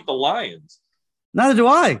think they'll beat the Lions. Neither do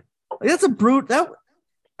I. That's a brute.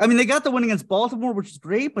 I mean, they got the win against Baltimore, which is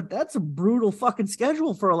great, but that's a brutal fucking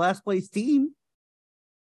schedule for a last place team.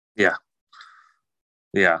 Yeah.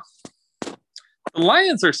 Yeah. The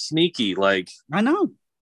Lions are sneaky. Like, I know.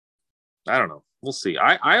 I don't know. We'll see.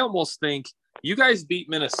 I almost think you guys beat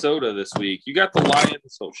Minnesota this week. You got the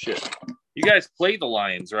Lions. Oh, shit. You guys play the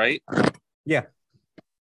Lions, right? Yeah.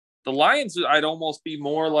 The Lions, I'd almost be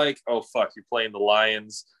more like, oh, fuck, you're playing the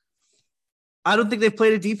Lions. I don't think they've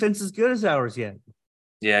played a defense as good as ours yet.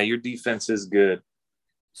 Yeah, your defense is good.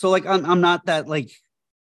 So, like, I'm not that, like,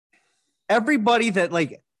 everybody that,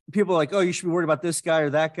 like, people are like, oh, you should be worried about this guy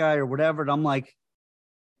or that guy or whatever. And I'm like,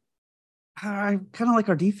 I kind of like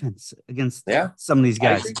our defense against some of these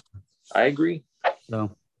guys. I agree.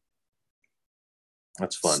 So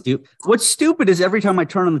that's fun. What's stupid is every time I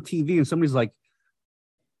turn on the TV and somebody's like,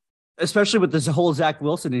 especially with this whole Zach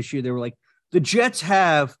Wilson issue, they were like, the Jets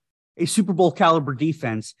have a Super Bowl caliber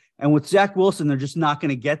defense, and with Zach Wilson, they're just not going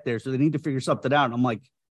to get there. So they need to figure something out. And I'm like,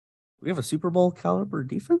 we have a Super Bowl caliber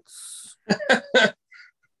defense?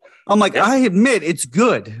 I'm like, I admit it's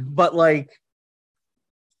good, but like,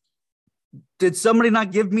 did somebody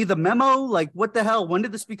not give me the memo? Like, what the hell? When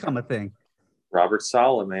did this become a thing? Robert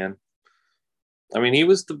Saleh, man. I mean, he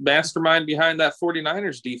was the mastermind behind that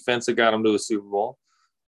 49ers defense that got him to a Super Bowl.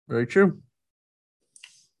 Very true.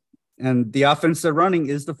 And the offense they're running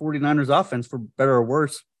is the 49ers offense, for better or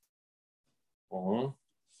worse.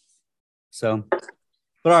 So,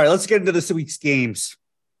 but all right, let's get into this week's games.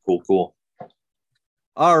 Cool.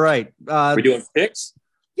 All right. We're doing picks?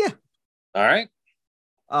 Yeah. All right.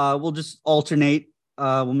 We'll just alternate.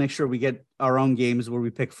 We'll make sure we get our own games where we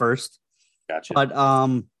pick first. Gotcha.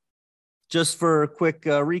 But just for a quick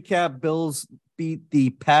recap, Bills beat the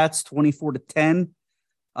Pats 24-10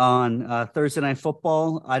 on Thursday Night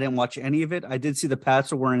Football. I didn't watch any of it. I did see the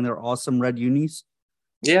Pats are wearing their awesome red unis.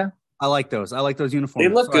 Yeah. I like those. I like those uniforms.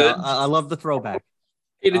 They look good. I love the throwback.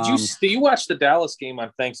 Hey, did you watch the Dallas game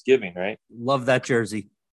on Thanksgiving, right? Love that jersey.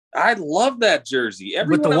 I love that jersey.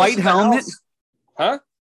 With the white helmet? Huh?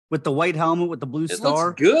 With the white helmet with the blue star.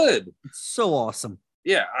 Looks good. It's so awesome.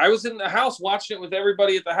 Yeah, I was in the house watching it with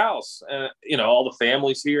everybody at the house. All the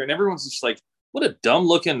families here, and everyone's just like, what a dumb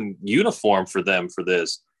looking uniform for them for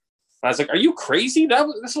this. And I was like, are you crazy?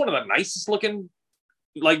 That's one of the nicest looking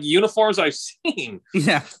like uniforms I've seen.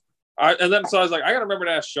 Yeah. And then so I was like, I gotta remember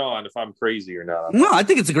to ask Sean if I'm crazy or not. No, I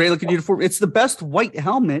think it's a great looking uniform. It's the best white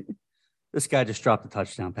helmet. This guy just dropped a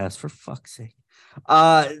touchdown pass, for fuck's sake.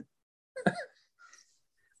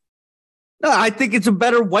 No, I think it's a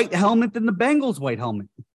better white helmet than the Bengals white helmet.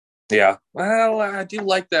 Yeah. Well, I do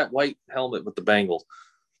like that white helmet with the Bengals.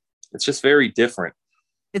 It's just very different.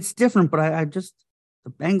 It's different, but I just, the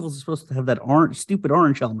Bengals are supposed to have that stupid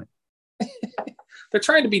orange helmet. They're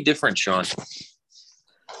trying to be different, Sean.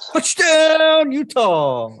 Touchdown,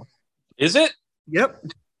 Utah. Is it? Yep.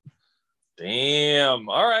 Damn.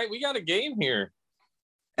 All right. We got a game here.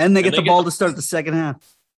 And they get the ball to start the second half.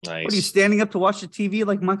 Nice. What are you standing up to watch the TV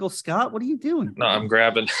like Michael Scott? What are you doing? No, I'm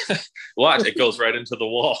grabbing. Watch, it goes right into the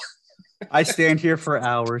wall. I stand here for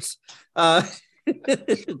hours. Just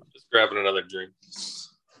grabbing another drink.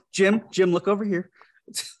 Jim, look over here.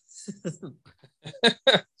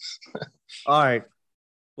 All right.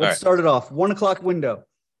 Let's start it off. 1 o'clock window.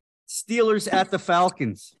 Steelers at the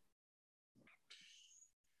Falcons.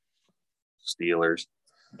 Steelers.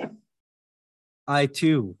 I,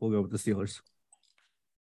 too, will go with the Steelers.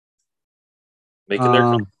 Making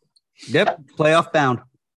their Yep, playoff bound.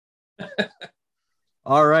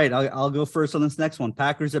 All right, I'll go first on this next one.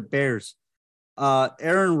 Packers at Bears.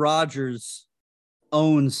 Aaron Rodgers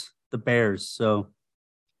owns the Bears, so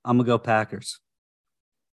I'm gonna go Packers.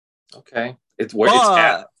 Okay, it's where it's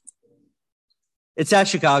at. It's at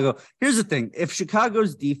Chicago. Here's the thing: if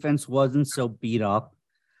Chicago's defense wasn't so beat up,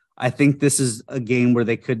 I think this is a game where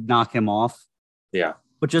they could knock him off. Yeah,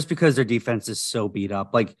 but just because their defense is so beat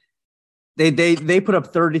up, like. They put up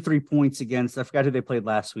 33 points against, I forgot who they played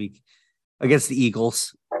last week, against the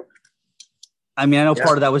Eagles. I mean, I know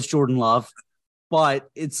part of that was Jordan Love, but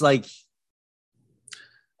it's like.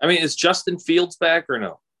 I mean, is Justin Fields back or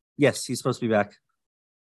no? Yes, he's supposed to be back.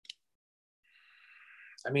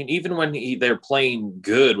 I mean, even when they're playing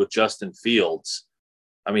good with Justin Fields,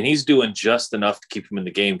 I mean, he's doing just enough to keep him in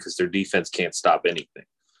the game because their defense can't stop anything.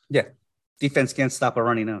 Yeah, defense can't stop a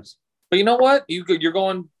runny nose. But you know what? You're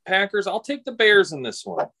going Packers. I'll take the Bears in this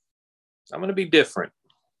one. I'm going to be different.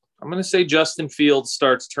 I'm going to say Justin Fields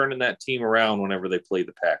starts turning that team around whenever they play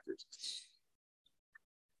the Packers.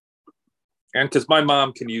 And because my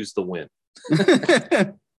mom can use the win.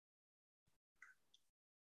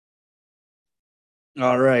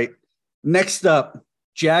 All right. Next up,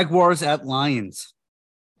 Jaguars at Lions.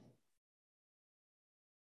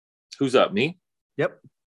 Who's up? Me? Yep.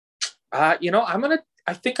 I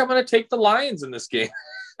think I'm gonna take the Lions in this game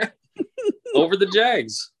over the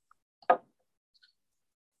Jags.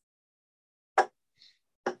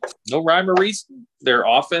 No rhyme or reason. Their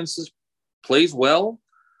offense plays well.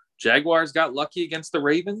 Jaguars got lucky against the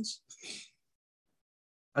Ravens.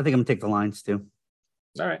 I think I'm gonna take the Lions too.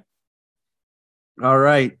 All right. All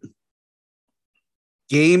right.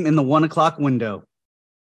 Game in the 1 o'clock window.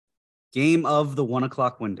 Game of the 1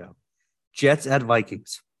 o'clock window. Jets at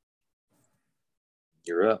Vikings.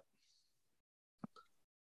 You're up.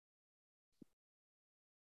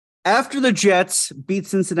 After the Jets beat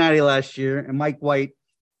Cincinnati last year and Mike White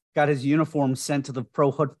got his uniform sent to the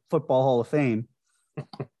Pro Football Hall of Fame,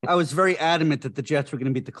 I was very adamant that the Jets were going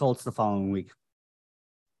to beat the Colts the following week.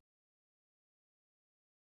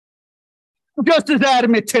 Just as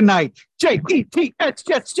adamant tonight. Jets,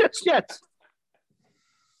 Jets.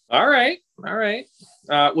 All right.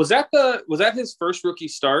 Was that his first rookie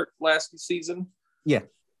start last season? Yeah.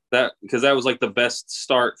 Because that was like the best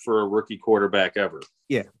start for a rookie quarterback ever.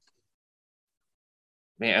 Yeah.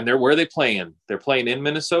 Man, where are they playing? They're playing in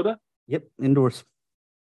Minnesota? Yep, indoors.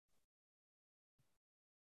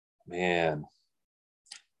 Man.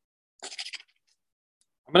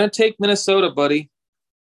 I'm going to take Minnesota, buddy.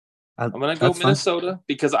 I'm going to go Minnesota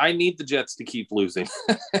because I need the Jets to keep losing.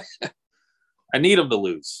 I need them to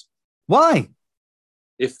lose. Why?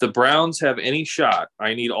 If the Browns have any shot,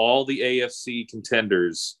 I need all the AFC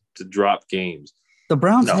contenders to drop games. The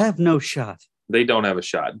Browns have no shot. They don't have a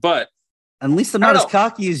shot. But at least I'm not as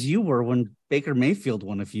cocky as you were when Baker Mayfield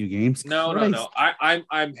won a few games. No.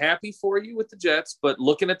 I'm happy for you with the Jets, but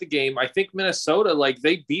looking at the game, I think Minnesota,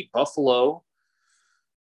 they beat Buffalo.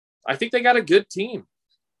 I think they got a good team.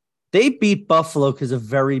 They beat Buffalo because of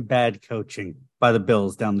very bad coaching by the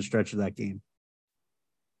Bills down the stretch of that game.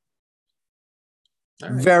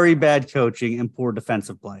 Right. Very bad coaching and poor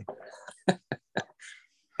defensive play.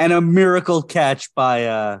 And a miracle catch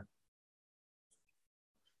by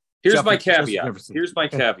Here's my caveat.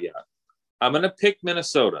 I'm going to pick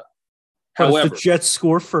Minnesota. However, if the Jets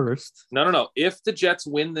score first. No. If the Jets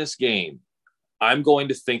win this game, I'm going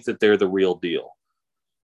to think that they're the real deal.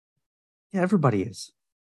 Yeah, everybody is.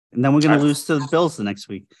 And then we're going to lose to the Bills the next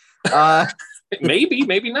week.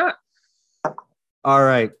 Maybe not. All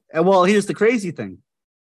right. Well, here's the crazy thing.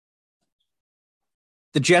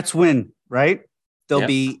 The Jets win, right? They'll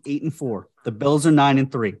be 8-4. The Bills are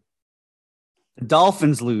 9-3. The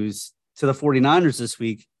Dolphins lose to the 49ers this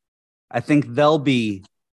week. I think they'll be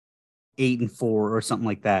 8-4 or something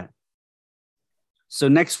like that. So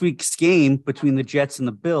next week's game between the Jets and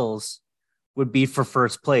the Bills would be for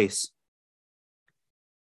first place.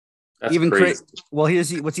 That's even crazy. Well,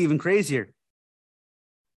 here's what's even crazier.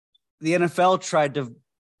 The NBC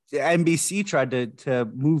tried to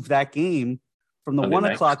move that game from the 1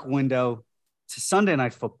 o'clock window to Sunday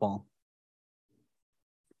Night Football.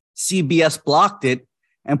 CBS blocked it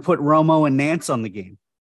and put Romo and Nance on the game.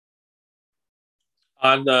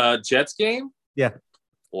 On the Jets game? Yeah.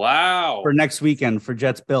 Wow. For next weekend for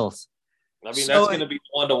Jets Bills. I mean, that's going to be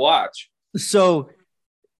one to watch. So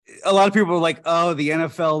a lot of people are like, oh, the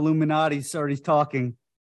NFL Illuminati's already talking.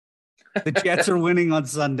 The Jets are winning on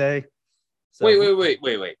Sunday. So.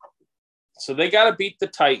 Wait. So they got to beat the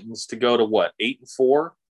Titans to go to what?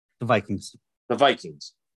 8-4? The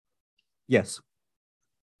Vikings. Yes.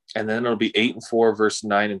 And then it'll be 8-4 versus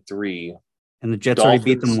 9-3. And the Jets already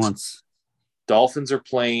beat them once. Dolphins are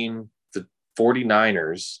playing the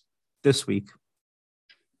 49ers this week.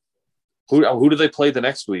 Who do they play the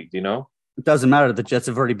next week? Do you know? It doesn't matter. The Jets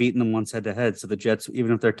have already beaten them once head to head. So the Jets,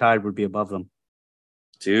 even if they're tied, would be above them.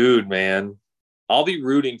 Dude, man. I'll be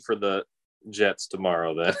rooting for the Jets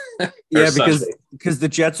tomorrow then. Yeah, because the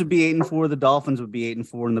Jets would be 8-4, the Dolphins would be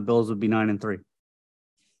 8-4, and the Bills would be 9-3.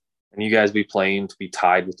 And you guys be playing to be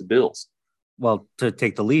tied with the Bills. Well, to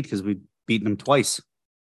take the lead because we've beaten them twice.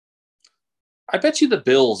 I bet you the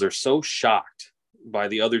Bills are so shocked by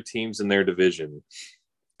the other teams in their division.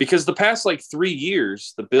 Because the past 3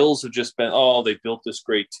 years, the Bills have just been, they built this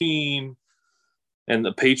great team, and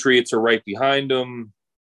the Patriots are right behind them.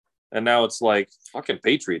 And now it's like fucking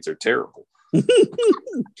Patriots are terrible.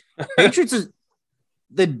 Patriots is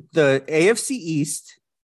the AFC East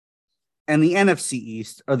and the NFC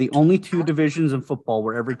East are the only two divisions in football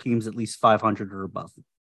where every team's at least 500 or above.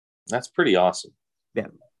 That's pretty awesome. Yeah.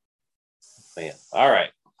 Man. All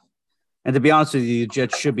right. And to be honest with you, the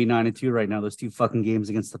Jets should be 9-2 right now. Those two fucking games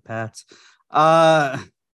against the Pats. All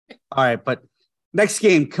right, but next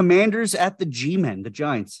game, Commanders at the G-Men, the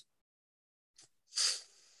Giants.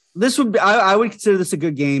 This would be, I would consider this a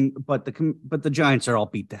good game, but the Giants are all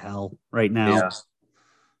beat to hell right now.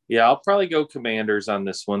 Yeah, I'll probably go Commanders on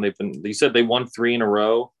this one. You said they won 3 in a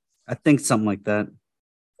row. I think something like that.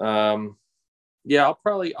 Yeah,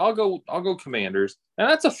 I'll go Commanders. And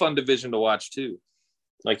that's a fun division to watch too.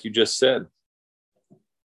 Like you just said.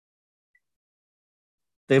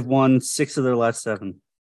 They've won 6 of their last 7.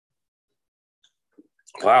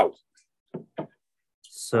 Wow.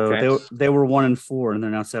 So okay. they were 1-4 and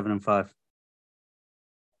they're now 7-5.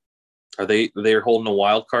 Are they're holding a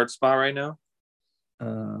wild card spot right now?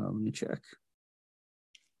 Let me check.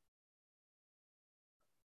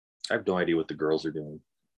 I have no idea what the girls are doing.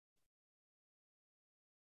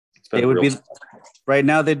 They would be right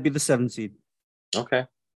now. They'd be the 7th seed. Okay.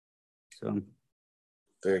 So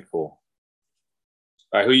very cool.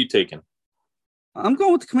 All right, who are you taking? I'm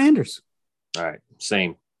going with the Commanders. All right,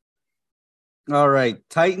 same. All right,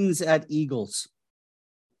 Titans at Eagles.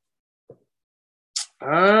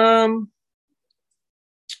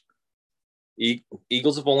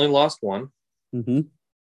 Eagles have only lost 1. Mm-hmm.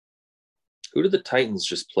 Who did the Titans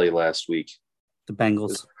just play last week? The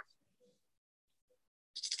Bengals.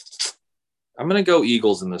 I'm gonna go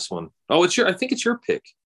Eagles in this one. Oh, I think it's your pick.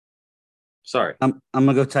 Sorry. I'm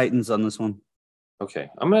gonna go Titans on this one. Okay.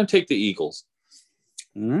 I'm gonna take the Eagles.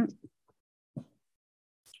 All right.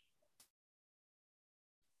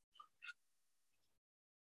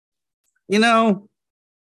 I'm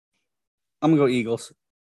gonna go Eagles.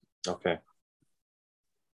 Okay.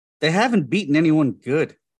 They haven't beaten anyone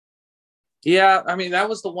good. Yeah, I mean, that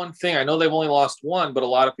was the one thing. I know they've only lost 1, but a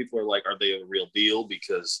lot of people are like, are they a real deal?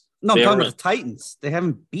 Because no, I'm talking about the Titans. They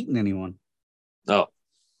haven't beaten anyone. No.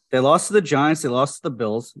 They lost to the Giants. They lost to the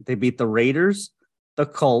Bills. They beat the Raiders, the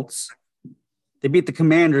Colts. They beat the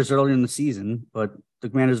Commanders earlier in the season, but the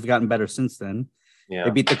Commanders have gotten better since then. Yeah.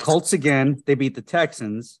 They beat the Colts again. They beat the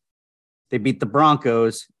Texans. They beat the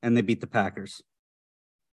Broncos, and they beat the Packers.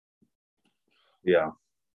 Yeah.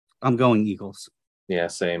 I'm going Eagles. Yeah,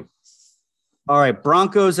 same. All right,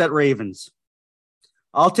 Broncos at Ravens.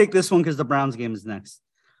 I'll take this one because the Browns game is next.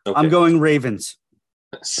 Okay. I'm going Ravens.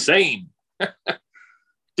 Same. Dude,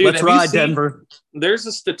 let's ride, Denver. There's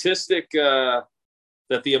a statistic that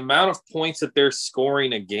the amount of points that they're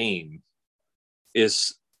scoring a game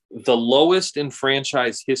is the lowest in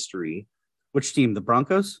franchise history. Which team? The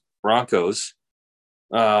Broncos? Broncos.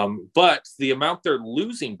 But the amount they're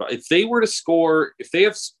losing, but if they would have scored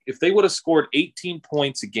 18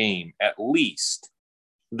 points a game at least,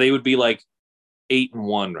 they would be like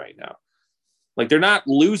 8-1 right now. Like they're not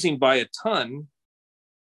losing by a ton.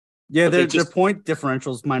 Yeah, their point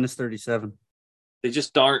differential is -37. They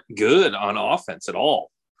just aren't good on offense at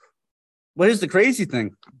all. What is the crazy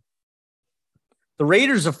thing? The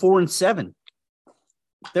Raiders are 4-7.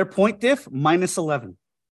 Their point diff -11.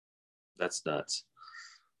 That's nuts.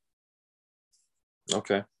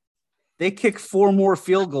 Okay. They kick 4 more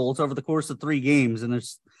field goals over the course of 3 games, and their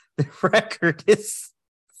record is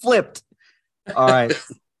flipped. All right.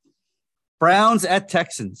 Browns at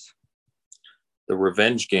Texans. The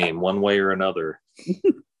revenge game, one way or another.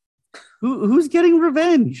 Who's getting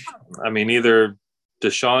revenge? I mean, either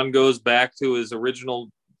Deshaun goes back to his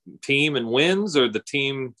original team and wins, or the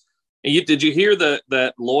team. Did you hear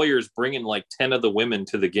that lawyer's bringing like 10 of the women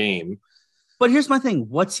to the game? But here's my thing.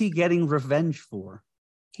 What's he getting revenge for?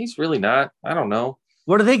 He's really not. I don't know.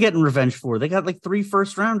 What are they getting revenge for? They got like 3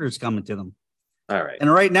 first-rounders coming to them. All right.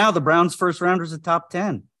 And right now, the Browns' first-rounders are top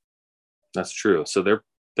 10. That's true. So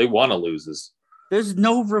they want to lose. There's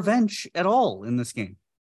no revenge at all in this game.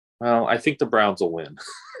 Well, I think the Browns will win.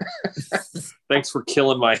 Thanks for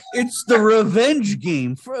killing my... It's the revenge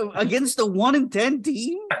game against a 1-10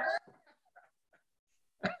 team?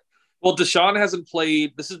 Well, Deshaun hasn't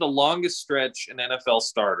played. This is the longest stretch an NFL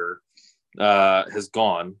starter has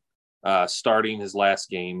gone, starting his last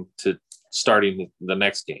game to starting the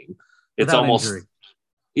next game. It's without almost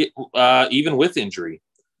injury. Even with injury,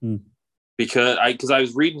 because I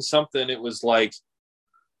was reading something. It was like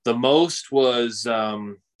the most was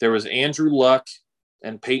there was Andrew Luck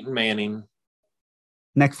and Peyton Manning,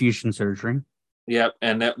 neck fusion surgery. Yeah,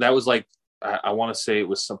 and that was like I want to say it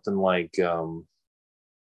was something like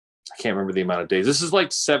I can't remember the amount of days. This is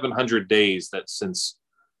like 700 days that since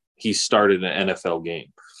he started an NFL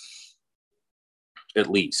game, at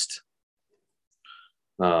least.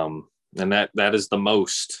 And that is the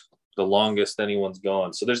longest anyone's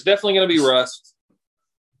gone. So there's definitely going to be rust.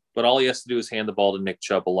 But all he has to do is hand the ball to Nick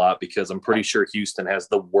Chubb a lot because I'm pretty sure Houston has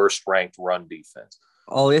the worst ranked run defense.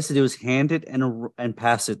 All he has to do is hand it and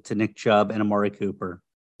pass it to Nick Chubb and Amari Cooper.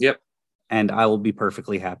 Yep. And I will be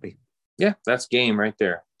perfectly happy. Yeah, that's game right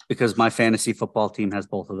there. Because my fantasy football team has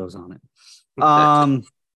both of those on it.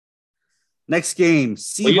 Next game,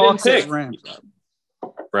 Seahawks at Rams.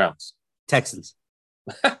 Browns. Texans.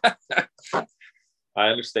 I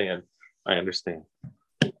understand.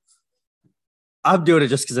 I'm doing it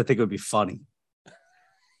just because I think it would be funny.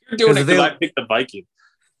 You're doing it because I picked the Vikings.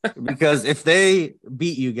 Because if they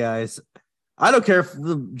beat you guys, I don't care if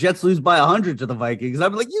the Jets lose by 100 to the Vikings.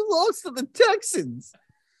 I'm like, you lost to the Texans.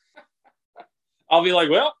 I'll be like,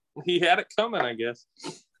 well, he had it coming, I guess.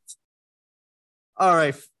 All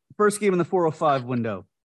right. First game in the 4:05 window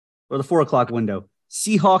or the 4 o'clock window.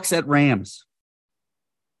 Seahawks at Rams.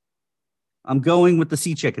 I'm going with the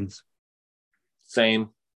Sea Chickens. Same.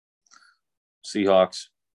 Seahawks.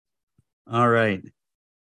 All right.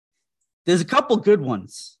 There's a couple good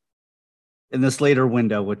ones in this later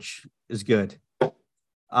window, which is good. You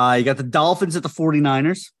got the Dolphins at the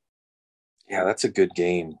 49ers. Yeah, that's a good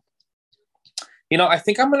game. I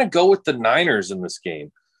think I'm going to go with the Niners in this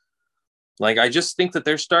game. Like, I just think that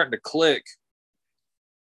they're starting to click.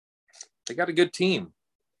 They got a good team.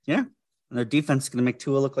 Yeah. And their defense is going to make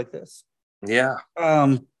Tua look like this. Yeah.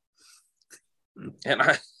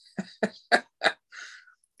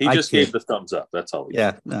 He just gave the thumbs up. That's all.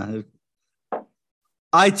 Yeah. No.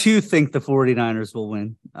 I too think the 49ers will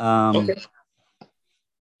win. Okay.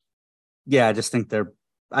 Yeah, I just think they're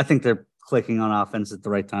clicking on offense at the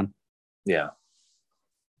right time. Yeah.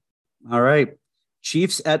 All right.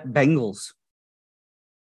 Chiefs at Bengals.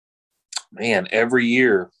 Man, every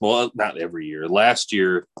year. Well, not every year. Last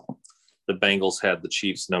year, the Bengals had the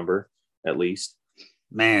Chiefs number, at least.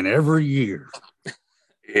 Man, every year.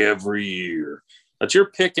 Every year. That's your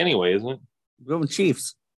pick anyway, isn't it? I'm going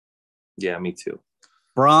Chiefs. Yeah, me too.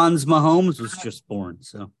 Bronze Mahomes was just born,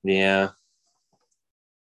 so. Yeah.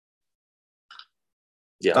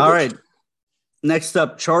 Yeah. All right. Next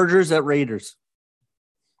up, Chargers at Raiders.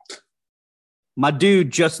 My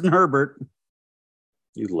dude, Justin Herbert.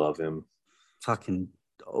 You love him. Fucking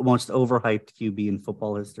most overhyped QB in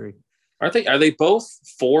football history. Are they both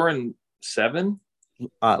 4-7?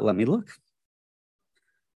 Let me look.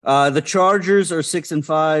 The Chargers are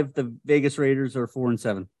 6-5. The Vegas Raiders are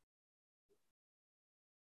 4-7.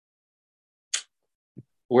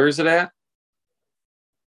 Where is it at?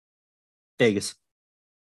 Vegas.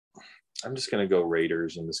 I'm just gonna go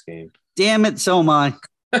Raiders in this game. Damn it, so am I.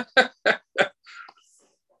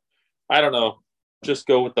 I don't know. Just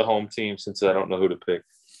go with the home team since I don't know who to pick.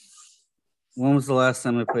 When was the last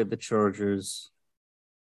time I played the Chargers?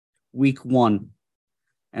 Week 1.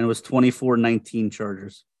 And it was 24-19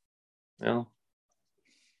 Chargers. Yeah.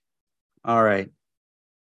 All right.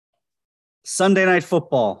 Sunday Night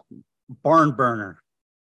Football. Barn burner.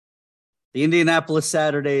 The Indianapolis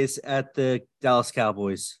Saturdays at the Dallas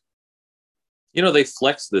Cowboys. They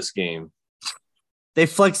flexed this game. They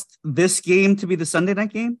flexed this game to be the Sunday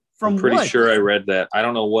night game? I'm pretty sure I read that. I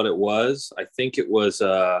don't know what it was. I think it was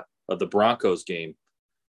the Broncos game.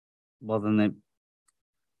 Well, then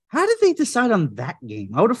how did they decide on that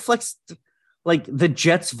game? I would have flexed like the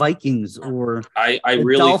Jets Vikings or I the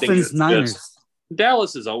really Dolphins think Niners.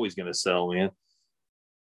 Dallas is always going to sell, man.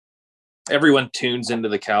 Everyone tunes into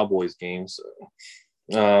the Cowboys games.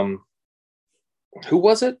 Who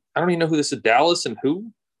was it? I don't even know who this is. Dallas and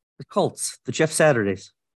who? The Colts, the Jeff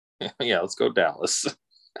Saturdays. Yeah, let's go Dallas.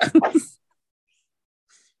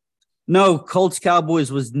 No, Colts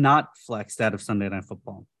Cowboys was not flexed out of Sunday Night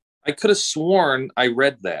Football. I could have sworn I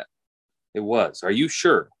read that. It was. Are you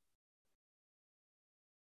sure?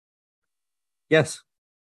 Yes.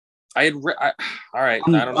 I had read. All right.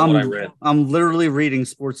 I don't know what I read. I'm literally reading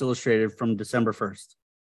Sports Illustrated from December 1st.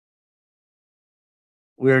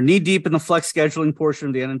 We are knee deep in the flex scheduling portion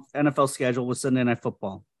of the NFL schedule with Sunday Night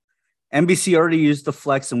Football. NBC already used the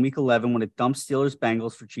flex in Week 11 when it dumped Steelers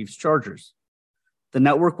Bengals for Chiefs Chargers. The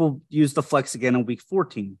network will use the flex again in Week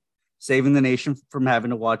 14, saving the nation from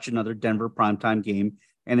having to watch another Denver primetime game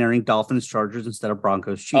and airing Dolphins Chargers instead of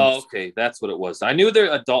Broncos Chiefs. Oh, okay. That's what it was. I knew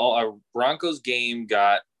a Broncos game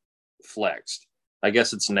got flexed. I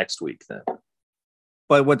guess it's next week then.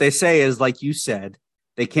 But what they say is, like you said,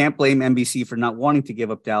 they can't blame NBC for not wanting to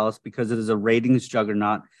give up Dallas because it is a ratings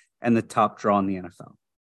juggernaut and the top draw in the NFL.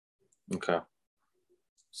 Okay.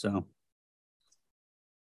 So,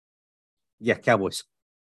 yeah, Cowboys.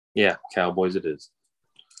 Yeah, Cowboys it is.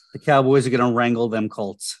 The Cowboys are going to wrangle them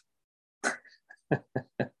Colts.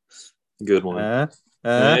 Good one.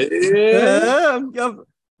 That's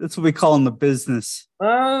what we call in the business.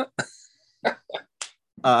 I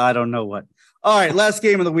don't know what. All right, last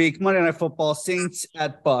game of the week, Monday Night Football, Saints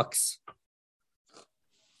at Bucks.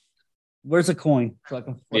 Where's a coin? So I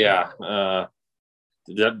can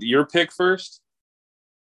your pick first?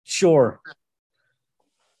 Sure.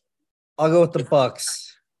 I'll go with the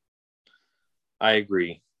Bucks. I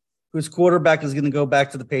agree. Whose quarterback is going to go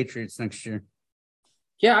back to the Patriots next year?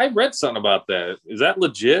 Yeah, I read something about that. Is that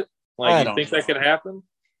legit? Like, you think that could happen?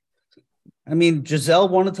 I mean, Giselle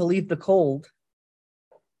wanted to leave the cold.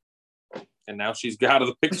 And now she's out of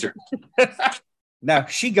the picture. Now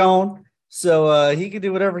she gone, so he can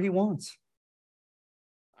do whatever he wants.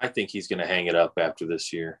 I think he's going to hang it up after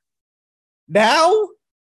this year. Now?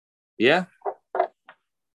 Yeah.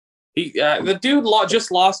 The dude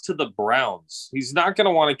just lost to the Browns. He's not going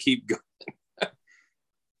to want to keep going.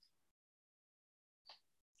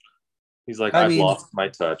 He's like, I've lost my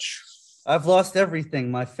touch. I've lost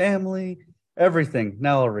everything. My family, everything.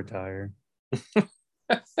 Now I'll retire.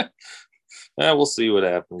 We'll see what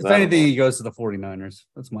happens. If anything, he goes to the 49ers.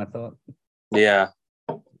 That's my thought. Yeah.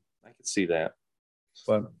 I can see that.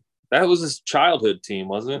 But that was his childhood team,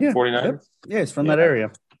 wasn't it? Yeah, 49ers? Yep. Yeah, he's from that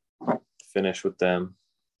area. Finish with them.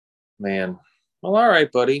 Man. Well, all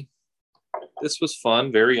right, buddy. This was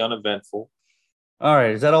fun. Very uneventful. All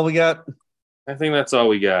right. Is that all we got? I think that's all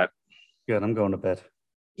we got. Good. I'm going to bed.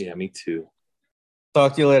 Yeah, me too.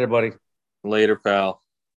 Talk to you later, buddy. Later, pal.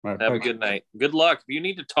 All right, Have a good night. Good luck. If you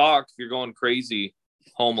need to talk, if you're going crazy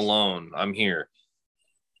home alone, I'm here.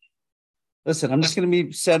 Listen, I'm just going to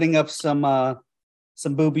be setting up some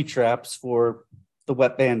booby traps for the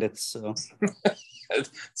wet bandits. So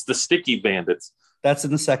it's the sticky bandits. That's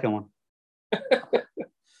in the second one.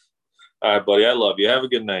 All right, buddy. I love you. Have a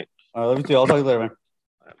good night. I love you too. I'll talk to you later, man.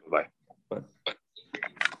 All right, bye-bye.